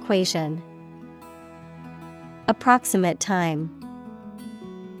approximate equation. Approximate time.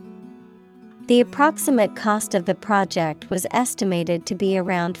 The approximate cost of the project was estimated to be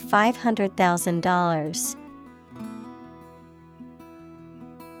around $500,000.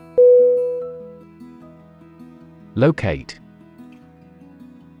 Locate.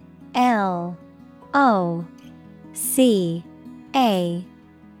 L O C A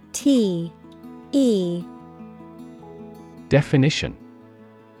T E. Definition: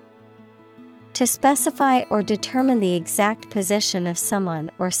 To specify or determine the exact position of someone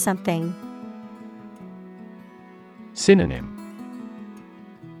or something. Synonym: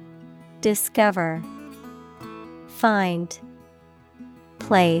 Discover, find,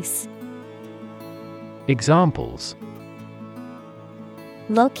 place. Examples: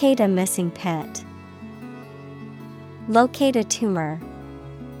 Locate a missing pet. Locate a tumor.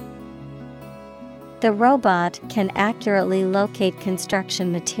 The robot can accurately locate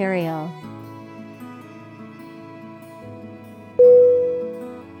construction material.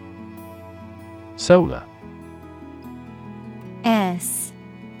 Solar. S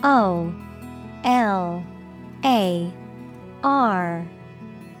O L A R.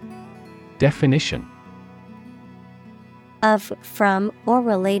 Definition: Of, from, or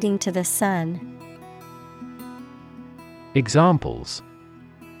relating to the sun. Examples: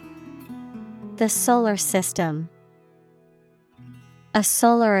 The solar system. A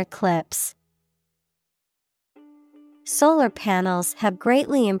solar eclipse. Solar panels have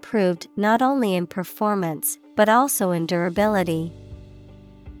greatly improved not only in performance, but also in durability.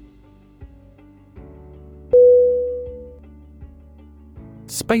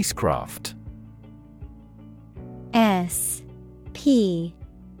 Spacecraft. S P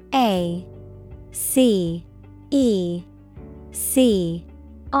A C E C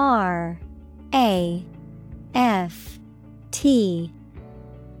R A F T.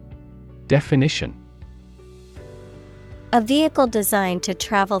 Definition: A vehicle designed to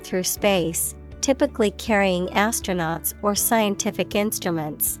travel through space, typically carrying astronauts or scientific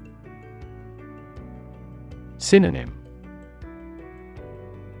instruments. Synonym: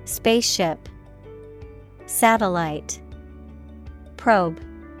 Spaceship, satellite, probe.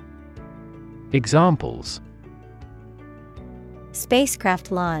 Examples: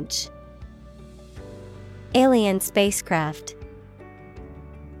 Spacecraft launch. Alien spacecraft.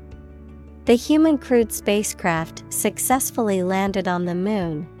 The human crewed spacecraft successfully landed on the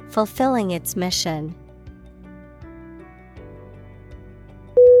moon, fulfilling its mission.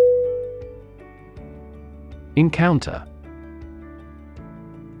 Encounter.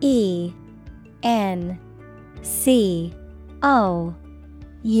 E N C O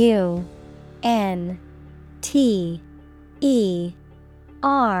U N T E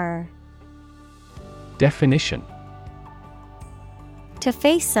R. Definition: To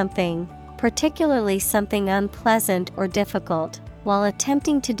face something, particularly something unpleasant or difficult, while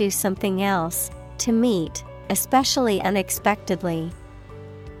attempting to do something else, to meet, especially unexpectedly.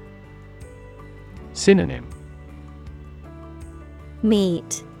 Synonym: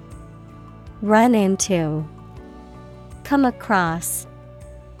 Meet, run into, come across.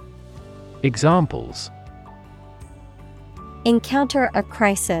 Examples: Encounter a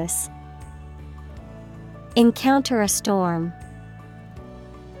crisis. Encounter a storm.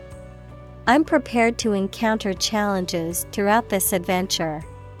 I'm prepared to encounter challenges throughout this adventure.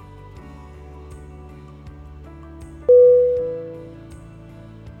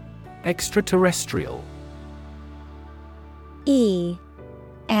 Extraterrestrial. E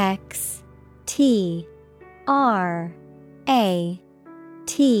X T R A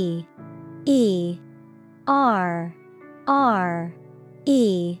T E R R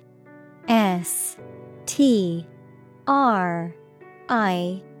E S T R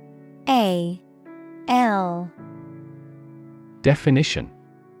I A L. Definition: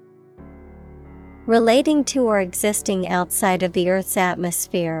 relating to or existing outside of the Earth's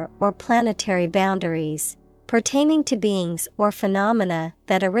atmosphere or planetary boundaries, pertaining to beings or phenomena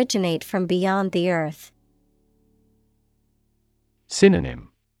that originate from beyond the Earth. Synonym: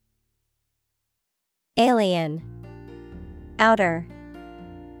 Alien, outer,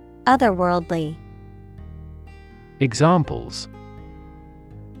 otherworldly. Examples: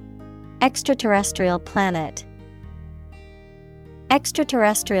 extraterrestrial planet,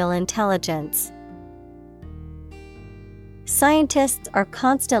 extraterrestrial intelligence. Scientists are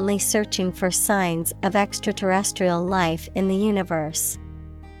constantly searching for signs of extraterrestrial life in the universe.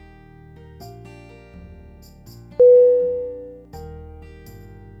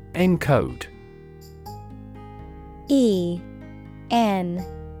 Encode. ENCODE.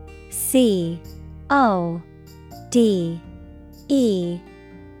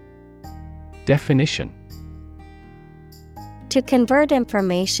 Definition: to convert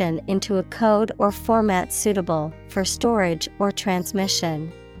information into a code or format suitable for storage or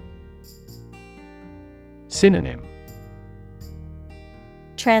transmission. Synonym: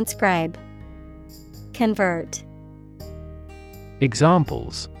 transcribe, convert.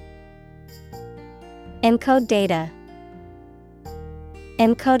 Examples: encode data,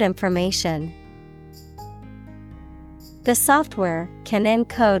 encode information. The software can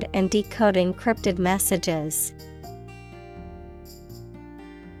encode and decode encrypted messages.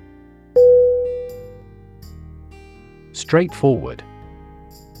 Straightforward.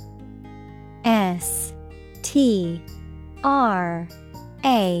 STRAIGHTFORWARD.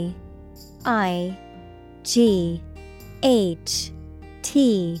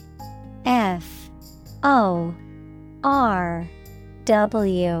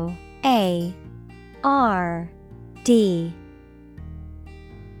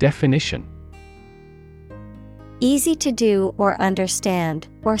 Definition: easy to do or understand,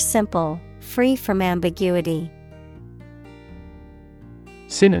 or simple, free from ambiguity.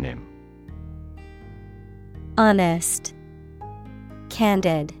 Synonym: honest,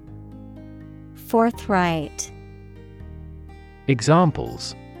 candid, forthright.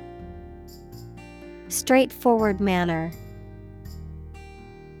 Examples: straightforward manner,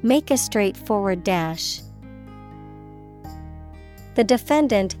 make a straightforward dash. The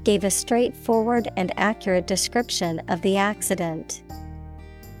defendant gave a straightforward and accurate description of the accident.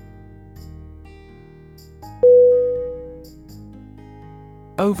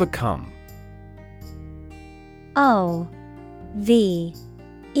 Overcome. OVERCOME.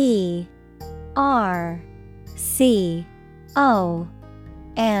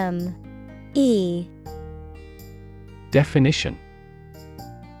 Definition: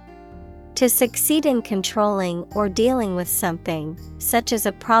 to succeed in controlling or dealing with something, such as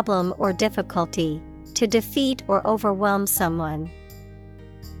a problem or difficulty, to defeat or overwhelm someone.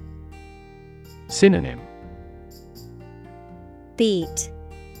 Synonym: beat,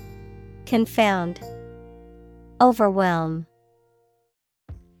 confound, overwhelm.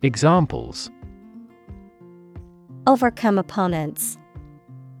 Examples: overcome opponents,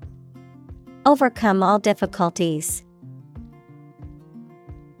 overcome all difficulties.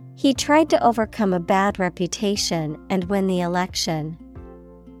 He tried to overcome a bad reputation and win the election.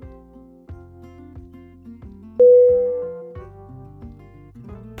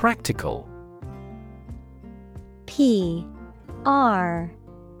 Practical. PRACTICAL.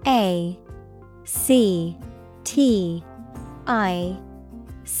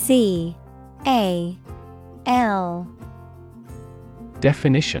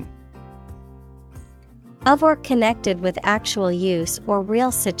 Definition: of or connected with actual use or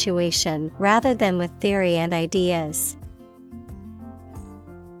real situation rather than with theory and ideas.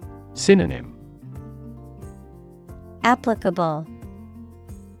 Synonym: applicable,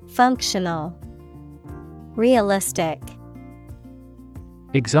 functional, realistic.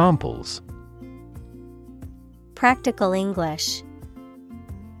 Examples: practical English,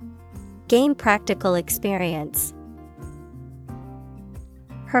 gain practical experience.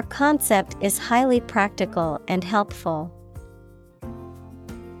 Her concept is highly practical and helpful.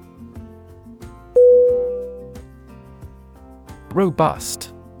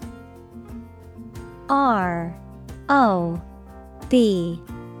 Robust. ROBUST.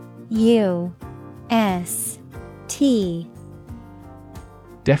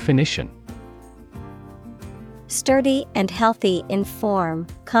 Definition: sturdy and healthy in form,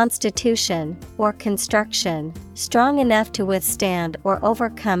 constitution, or construction, strong enough to withstand or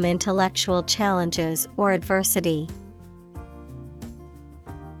overcome intellectual challenges or adversity.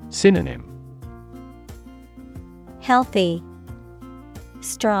 Synonym: Healthy,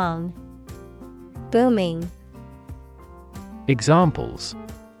 strong, booming. Examples: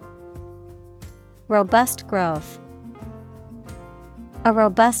 Robust growth, a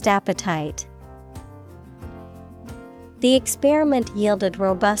robust appetite. The experiment yielded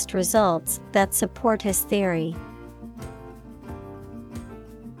robust results that support his theory.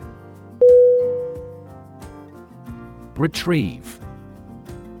 Retrieve.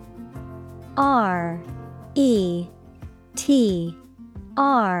 R-E-T-R-I-E-V-E.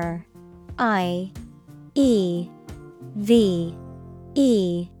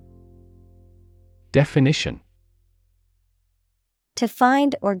 Definition: To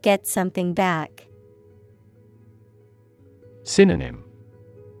find or get something back. Synonym: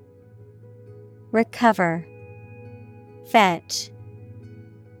 Recover, fetch,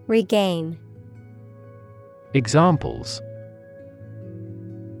 regain. Examples: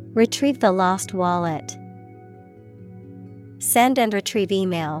 Retrieve the lost wallet. Send and retrieve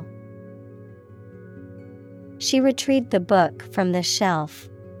email. She retrieved the book from the shelf.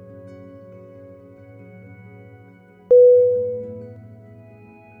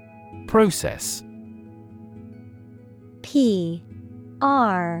 Process.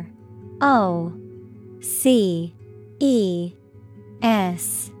 P-R-O-C-E-S-S.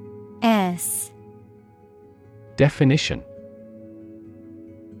 Definition: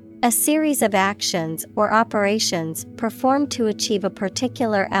 A series of actions or operations performed to achieve a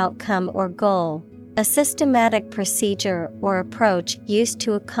particular outcome or goal, a systematic procedure or approach used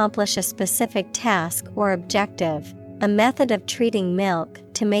to accomplish a specific task or objective, a method of treating milk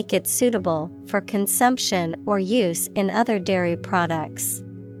to make it suitable for consumption or use in other dairy products.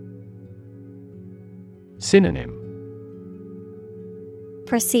 Synonym: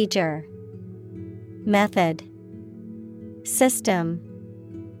 Procedure, method, system.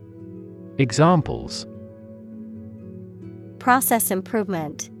 Examples: Process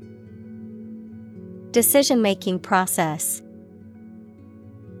improvement, decision-making process.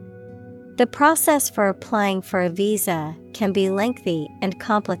 The process for applying for a visa can be lengthy and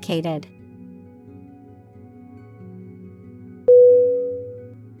complicated.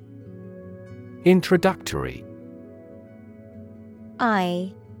 Introductory.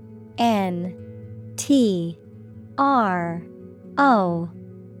 Introductory.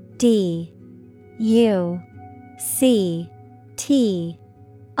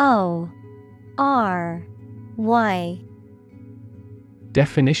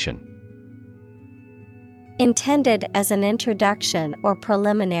 Definition: Intended as an introduction or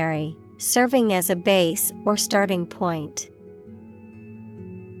preliminary, serving as a base or starting point.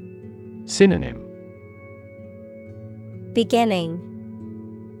 Synonym: Beginning,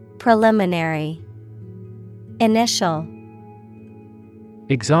 preliminary, initial.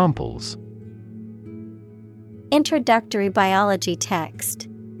 Examples: Introductory biology text.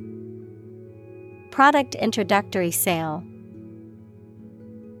 Product introductory sale.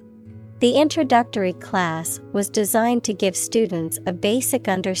 The introductory class was designed to give students a basic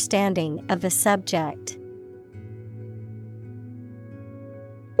understanding of the subject.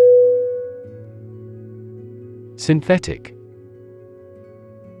 Synthetic.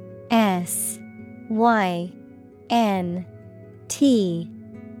 S-Y-N-T-H-E-T-I-C.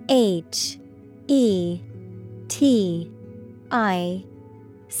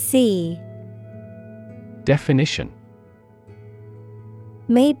 Definition: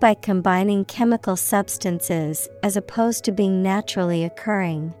 Made by combining chemical substances as opposed to being naturally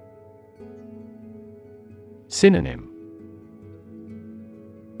occurring. Synonym: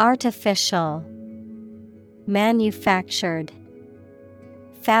 Artificial, manufactured,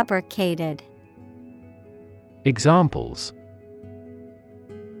 fabricated. Examples: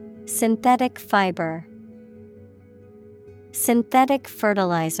 Synthetic fiber, synthetic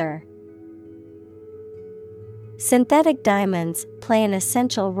fertilizer. Synthetic diamonds play an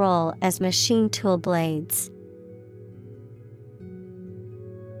essential role as machine tool blades.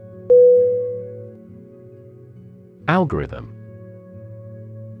 Algorithm.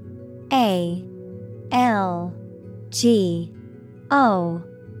 A-L-G-O-R-I-T-H-M.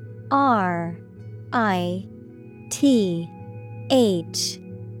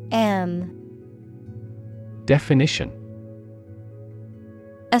 Definition: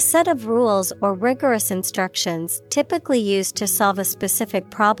 A set of rules or rigorous instructions typically used to solve a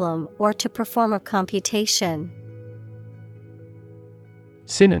specific problem or to perform a computation.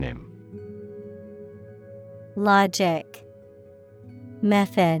 Synonym: Logic,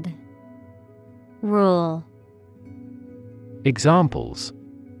 method, rule. Examples: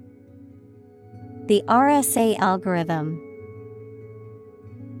 The RSA algorithm.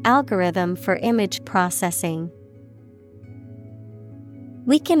 Algorithm for image processing.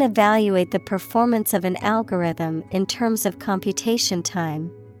 We can evaluate the performance of an algorithm in terms of computation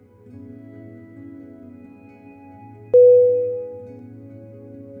time.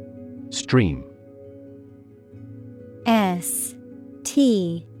 Stream. S-T-R-E-A-M.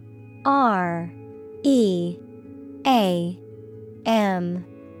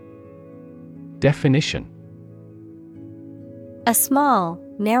 Definition. A small,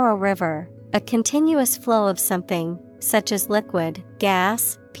 narrow river, a continuous flow of something, such as liquid,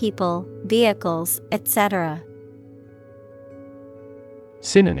 gas, people, vehicles, etc.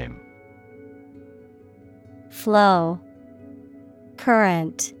 Synonym. Flow,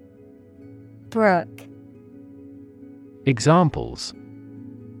 current, brook. Examples.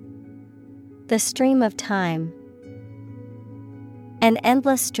 The stream of time. An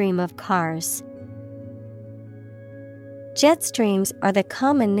endless stream of cars. Jet streams are the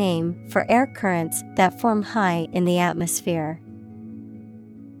common name for air currents that form high in the atmosphere.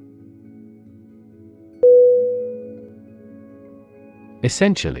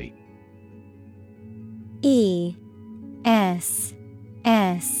 Essentially.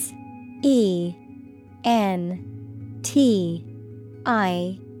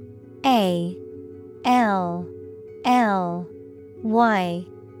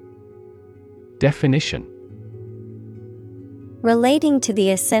 Definition. Relating to the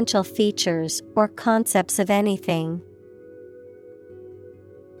essential features or concepts of anything.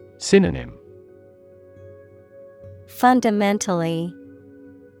 Synonym. Fundamentally,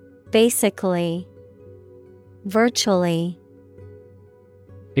 basically, virtually.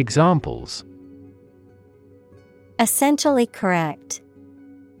 Examples. Essentially correct.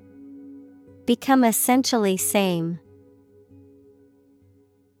 Become essentially same.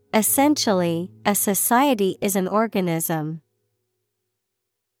 Essentially, a society is an organism.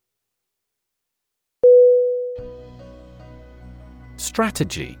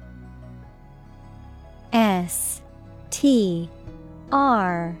 Strategy. S-T-R-A-T-E-G-Y.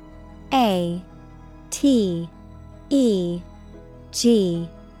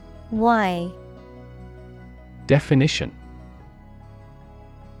 Definition.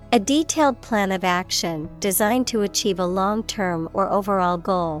 A detailed plan of action designed to achieve a long-term or overall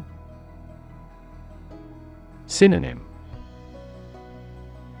goal. Synonym.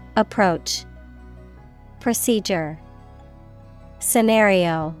 Approach, procedure,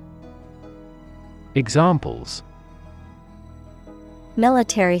 scenario. Examples.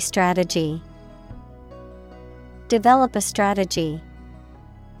 Military strategy. Develop a strategy.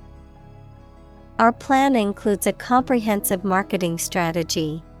 Our plan includes a comprehensive marketing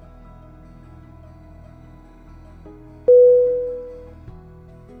strategy.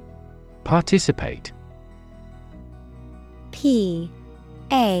 Participate. P-A-R-T-I-C-I-P-A-T-E.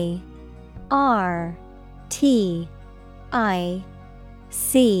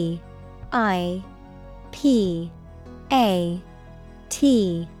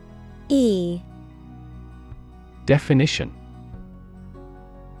 Definition.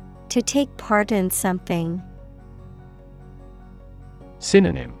 To take part in something.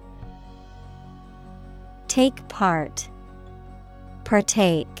 Synonym. Take part,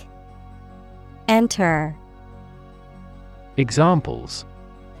 partake, enter. Examples.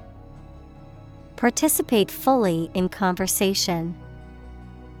 Participate fully in conversation.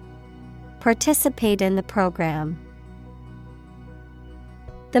 Participate in the program.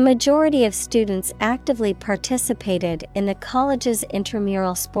 The majority of students actively participated in the college's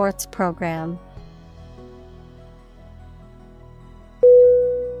intramural sports program.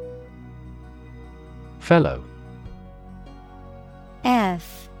 Fellow.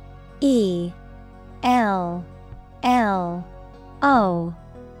 F-E-L-L-O-W.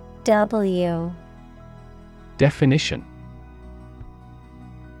 Definition.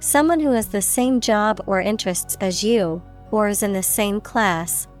 Someone who has the same job or interests as you, or is in the same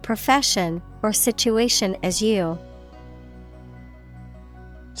class, profession, or situation as you.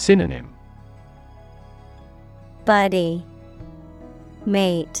 Synonym. Buddy,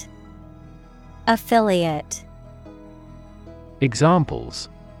 mate, affiliate. Examples.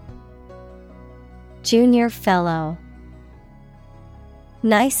 Junior fellow,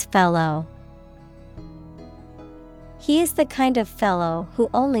 nice fellow. He is the kind of fellow who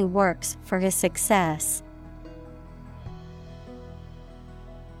only works for his success.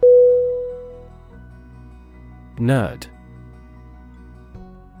 Nerd.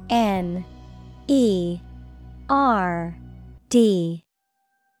 N-E-R-D.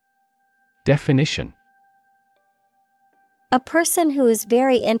 Definition. A person who is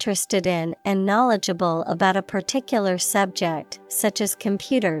very interested in and knowledgeable about a particular subject, such as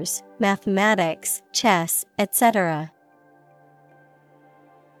computers, mathematics, chess, etc.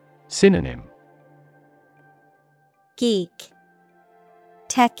 Synonym: geek,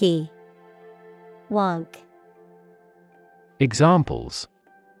 techie, wonk. Examples: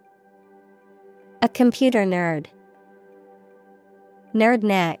 A computer nerd, nerd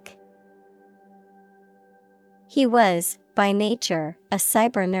neck. He was, by nature, a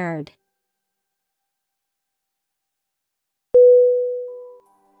cyber nerd.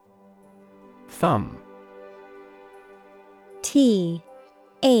 Thumb. Thumb.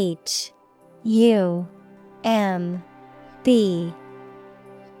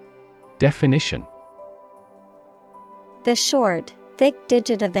 Definition: the short, thick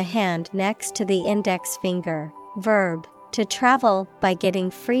digit of the hand next to the index finger. Verb, to travel by getting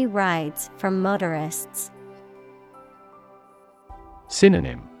free rides from motorists.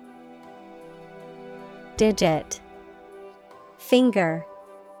 Synonym: digit, finger,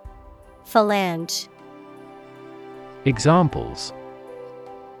 phalange. Examples: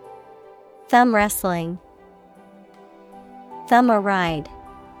 thumb wrestling, thumb a ride.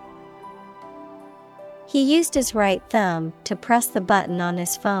 He used his right thumb to press the button on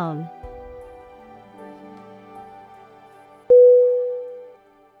his phone.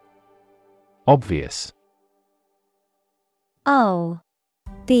 Obvious.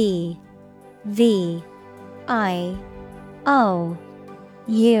 O-B-V-I-O-U-S.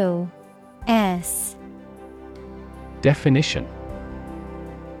 Definition: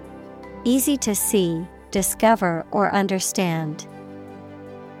 easy to see, discover or understand.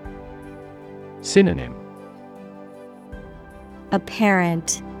 Synonym: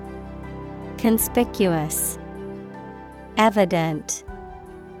 apparent, conspicuous, evident.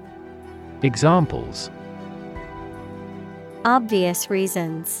 Examples: obvious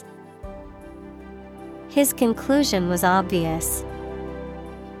reasons. His conclusion was obvious.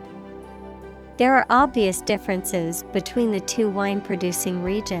 There are obvious differences between the two wine-producing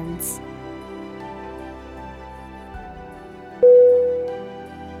regions.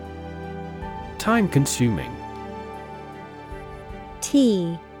 Time-consuming.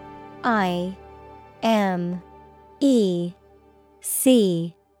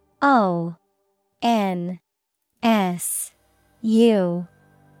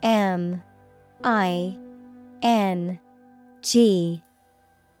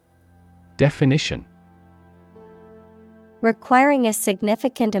 Definition: requiring a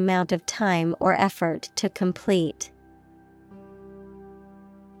significant amount of time or effort to complete.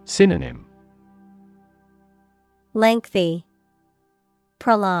 Synonym: lengthy,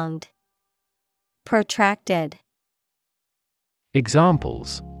 prolonged, protracted.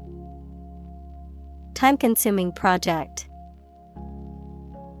 Examples: time-consuming project,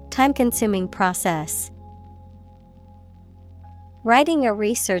 time-consuming process. Writing a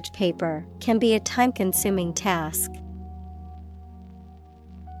research paper can be a time-consuming task.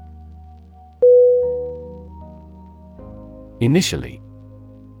 Initially.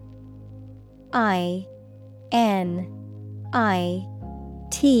 I-N-I-T-I-A-L-L-Y.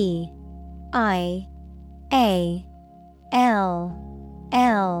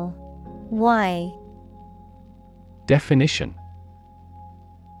 Definition: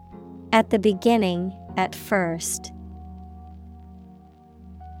 at the beginning, at first.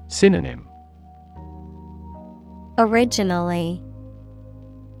 Synonym: originally,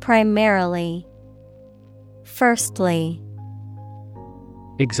 primarily, firstly.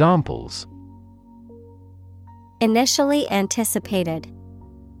 Examples: initially anticipated,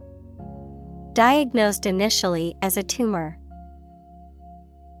 diagnosed initially as a tumor.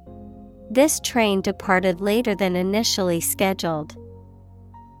 This train departed later than initially scheduled.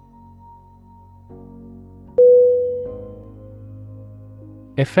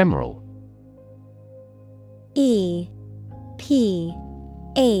 Ephemeral. E-P-H-E-M-E-R-A-L.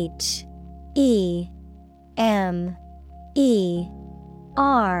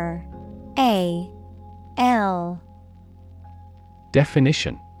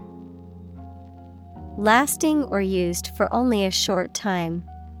 Definition: lasting or used for only a short time.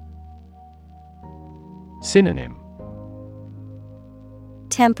 Synonym: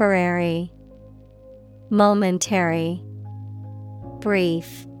 temporary, momentary,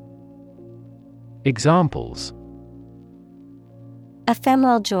 brief. Examples: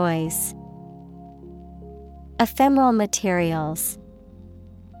 ephemeral joys, ephemeral materials.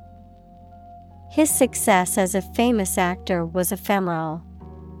 His success as a famous actor was ephemeral.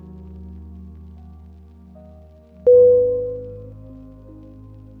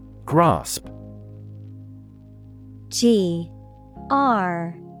 Grasp. G-R-A-S-P.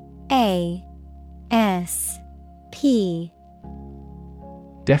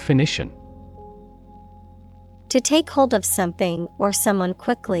 Definition: To take hold of something or someone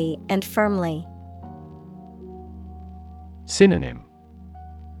quickly and firmly. Synonym: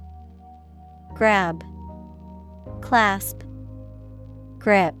 Grab, clasp,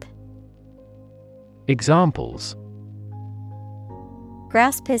 grip. Examples: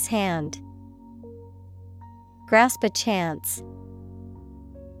 Grasp his hand. Grasp a chance.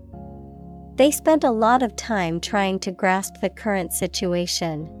 They spent a lot of time trying to grasp the current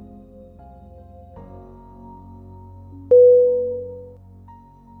situation.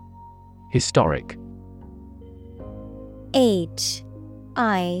 Historic.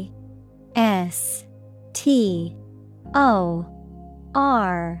 Historic.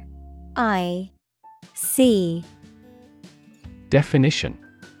 Definition: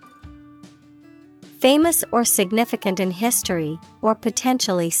 Famous or significant in history, or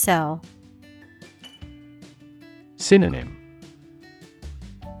potentially so. Synonym: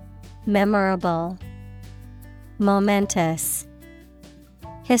 Memorable, momentous,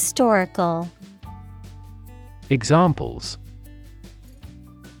 historical. Examples: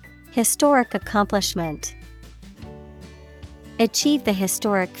 Historic accomplishment. Achieve the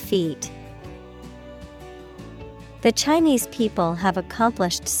historic feat. The Chinese people have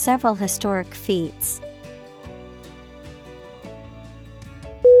accomplished several historic feats.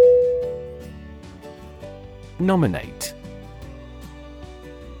 Nominate.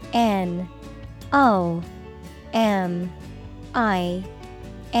 Nominate.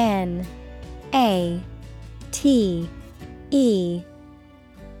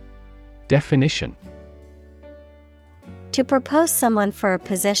 Definition: To propose someone for a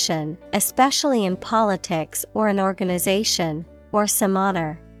position, especially in politics or an organization, or some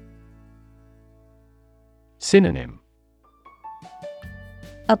honor. Synonym: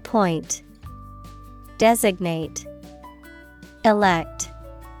 Appoint, designate, elect.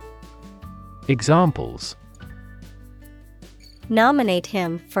 Examples: Nominate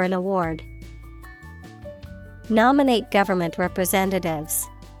him for an award. Nominate government representatives.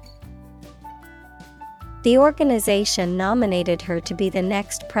 The organization nominated her to be the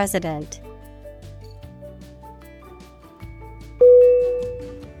next president.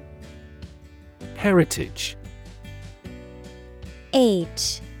 Heritage.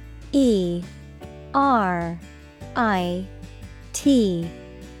 Heritage.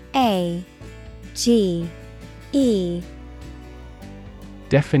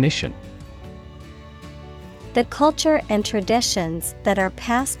 Definition: The culture and traditions that are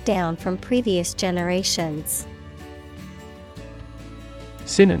passed down from previous generations.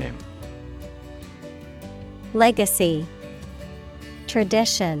 Synonym: Legacy,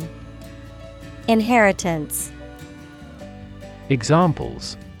 tradition, inheritance.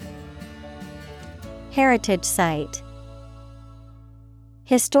 Examples: Heritage site.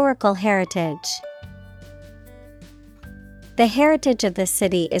 Historical heritage. The heritage of the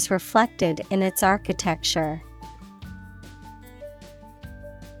city is reflected in its architecture.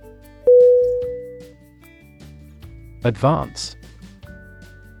 Advance.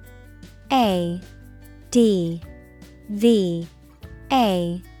 ADVANCE.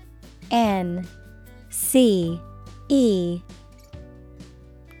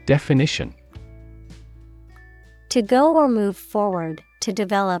 Definition: To go or move forward, to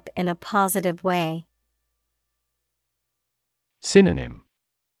develop in a positive way. Synonym: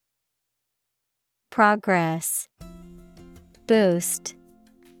 Progress, boost,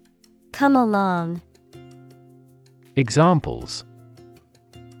 come along. Examples: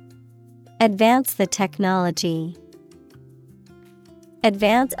 Advance the technology.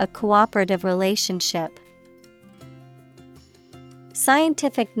 Advance a cooperative relationship.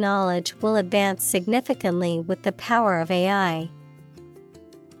 Scientific knowledge will advance significantly with the power of AI.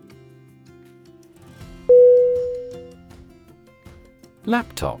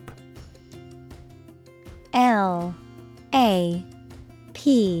 Laptop. LAPTOP.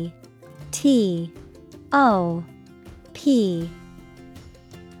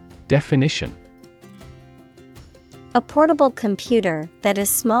 Definition: A portable computer that is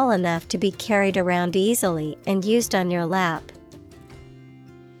small enough to be carried around easily and used on your lap.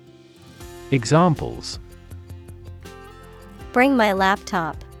 Examples: Bring my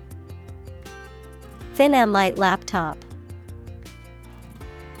laptop. Thin and light laptop.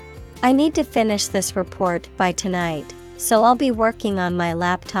 I need to finish this report by tonight, so I'll be working on my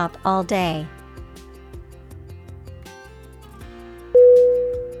laptop all day.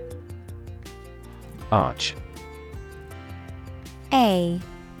 Arch.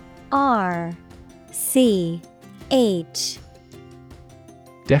 ARCH.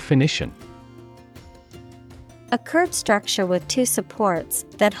 Definition: A curved structure with two supports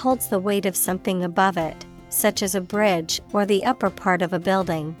that holds the weight of something above it, such as a bridge or the upper part of a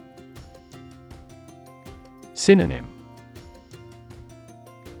building. Synonym: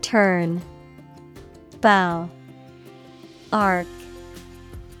 Turn, bow, arc.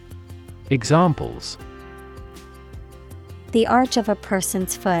 Examples: The arch of a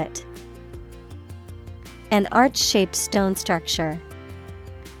person's foot. An arch-shaped stone structure.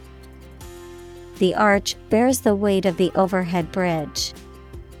 The arch bears the weight of the overhead bridge.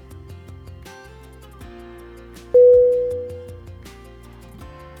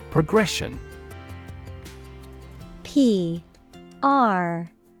 Progression. Progression.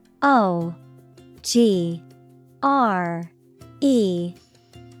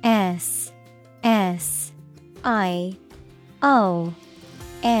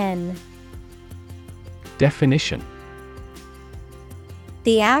 Definition: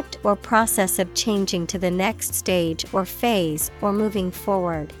 The act or process of changing to the next stage or phase or moving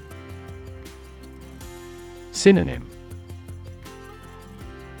forward. Synonym: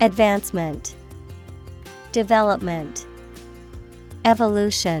 Advancement, development,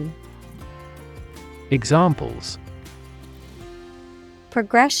 evolution. Examples: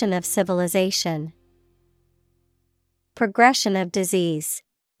 Progression of civilization. Progression of disease.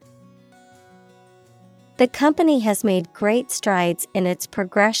 The company has made great strides in its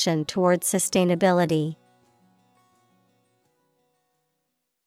progression towards sustainability.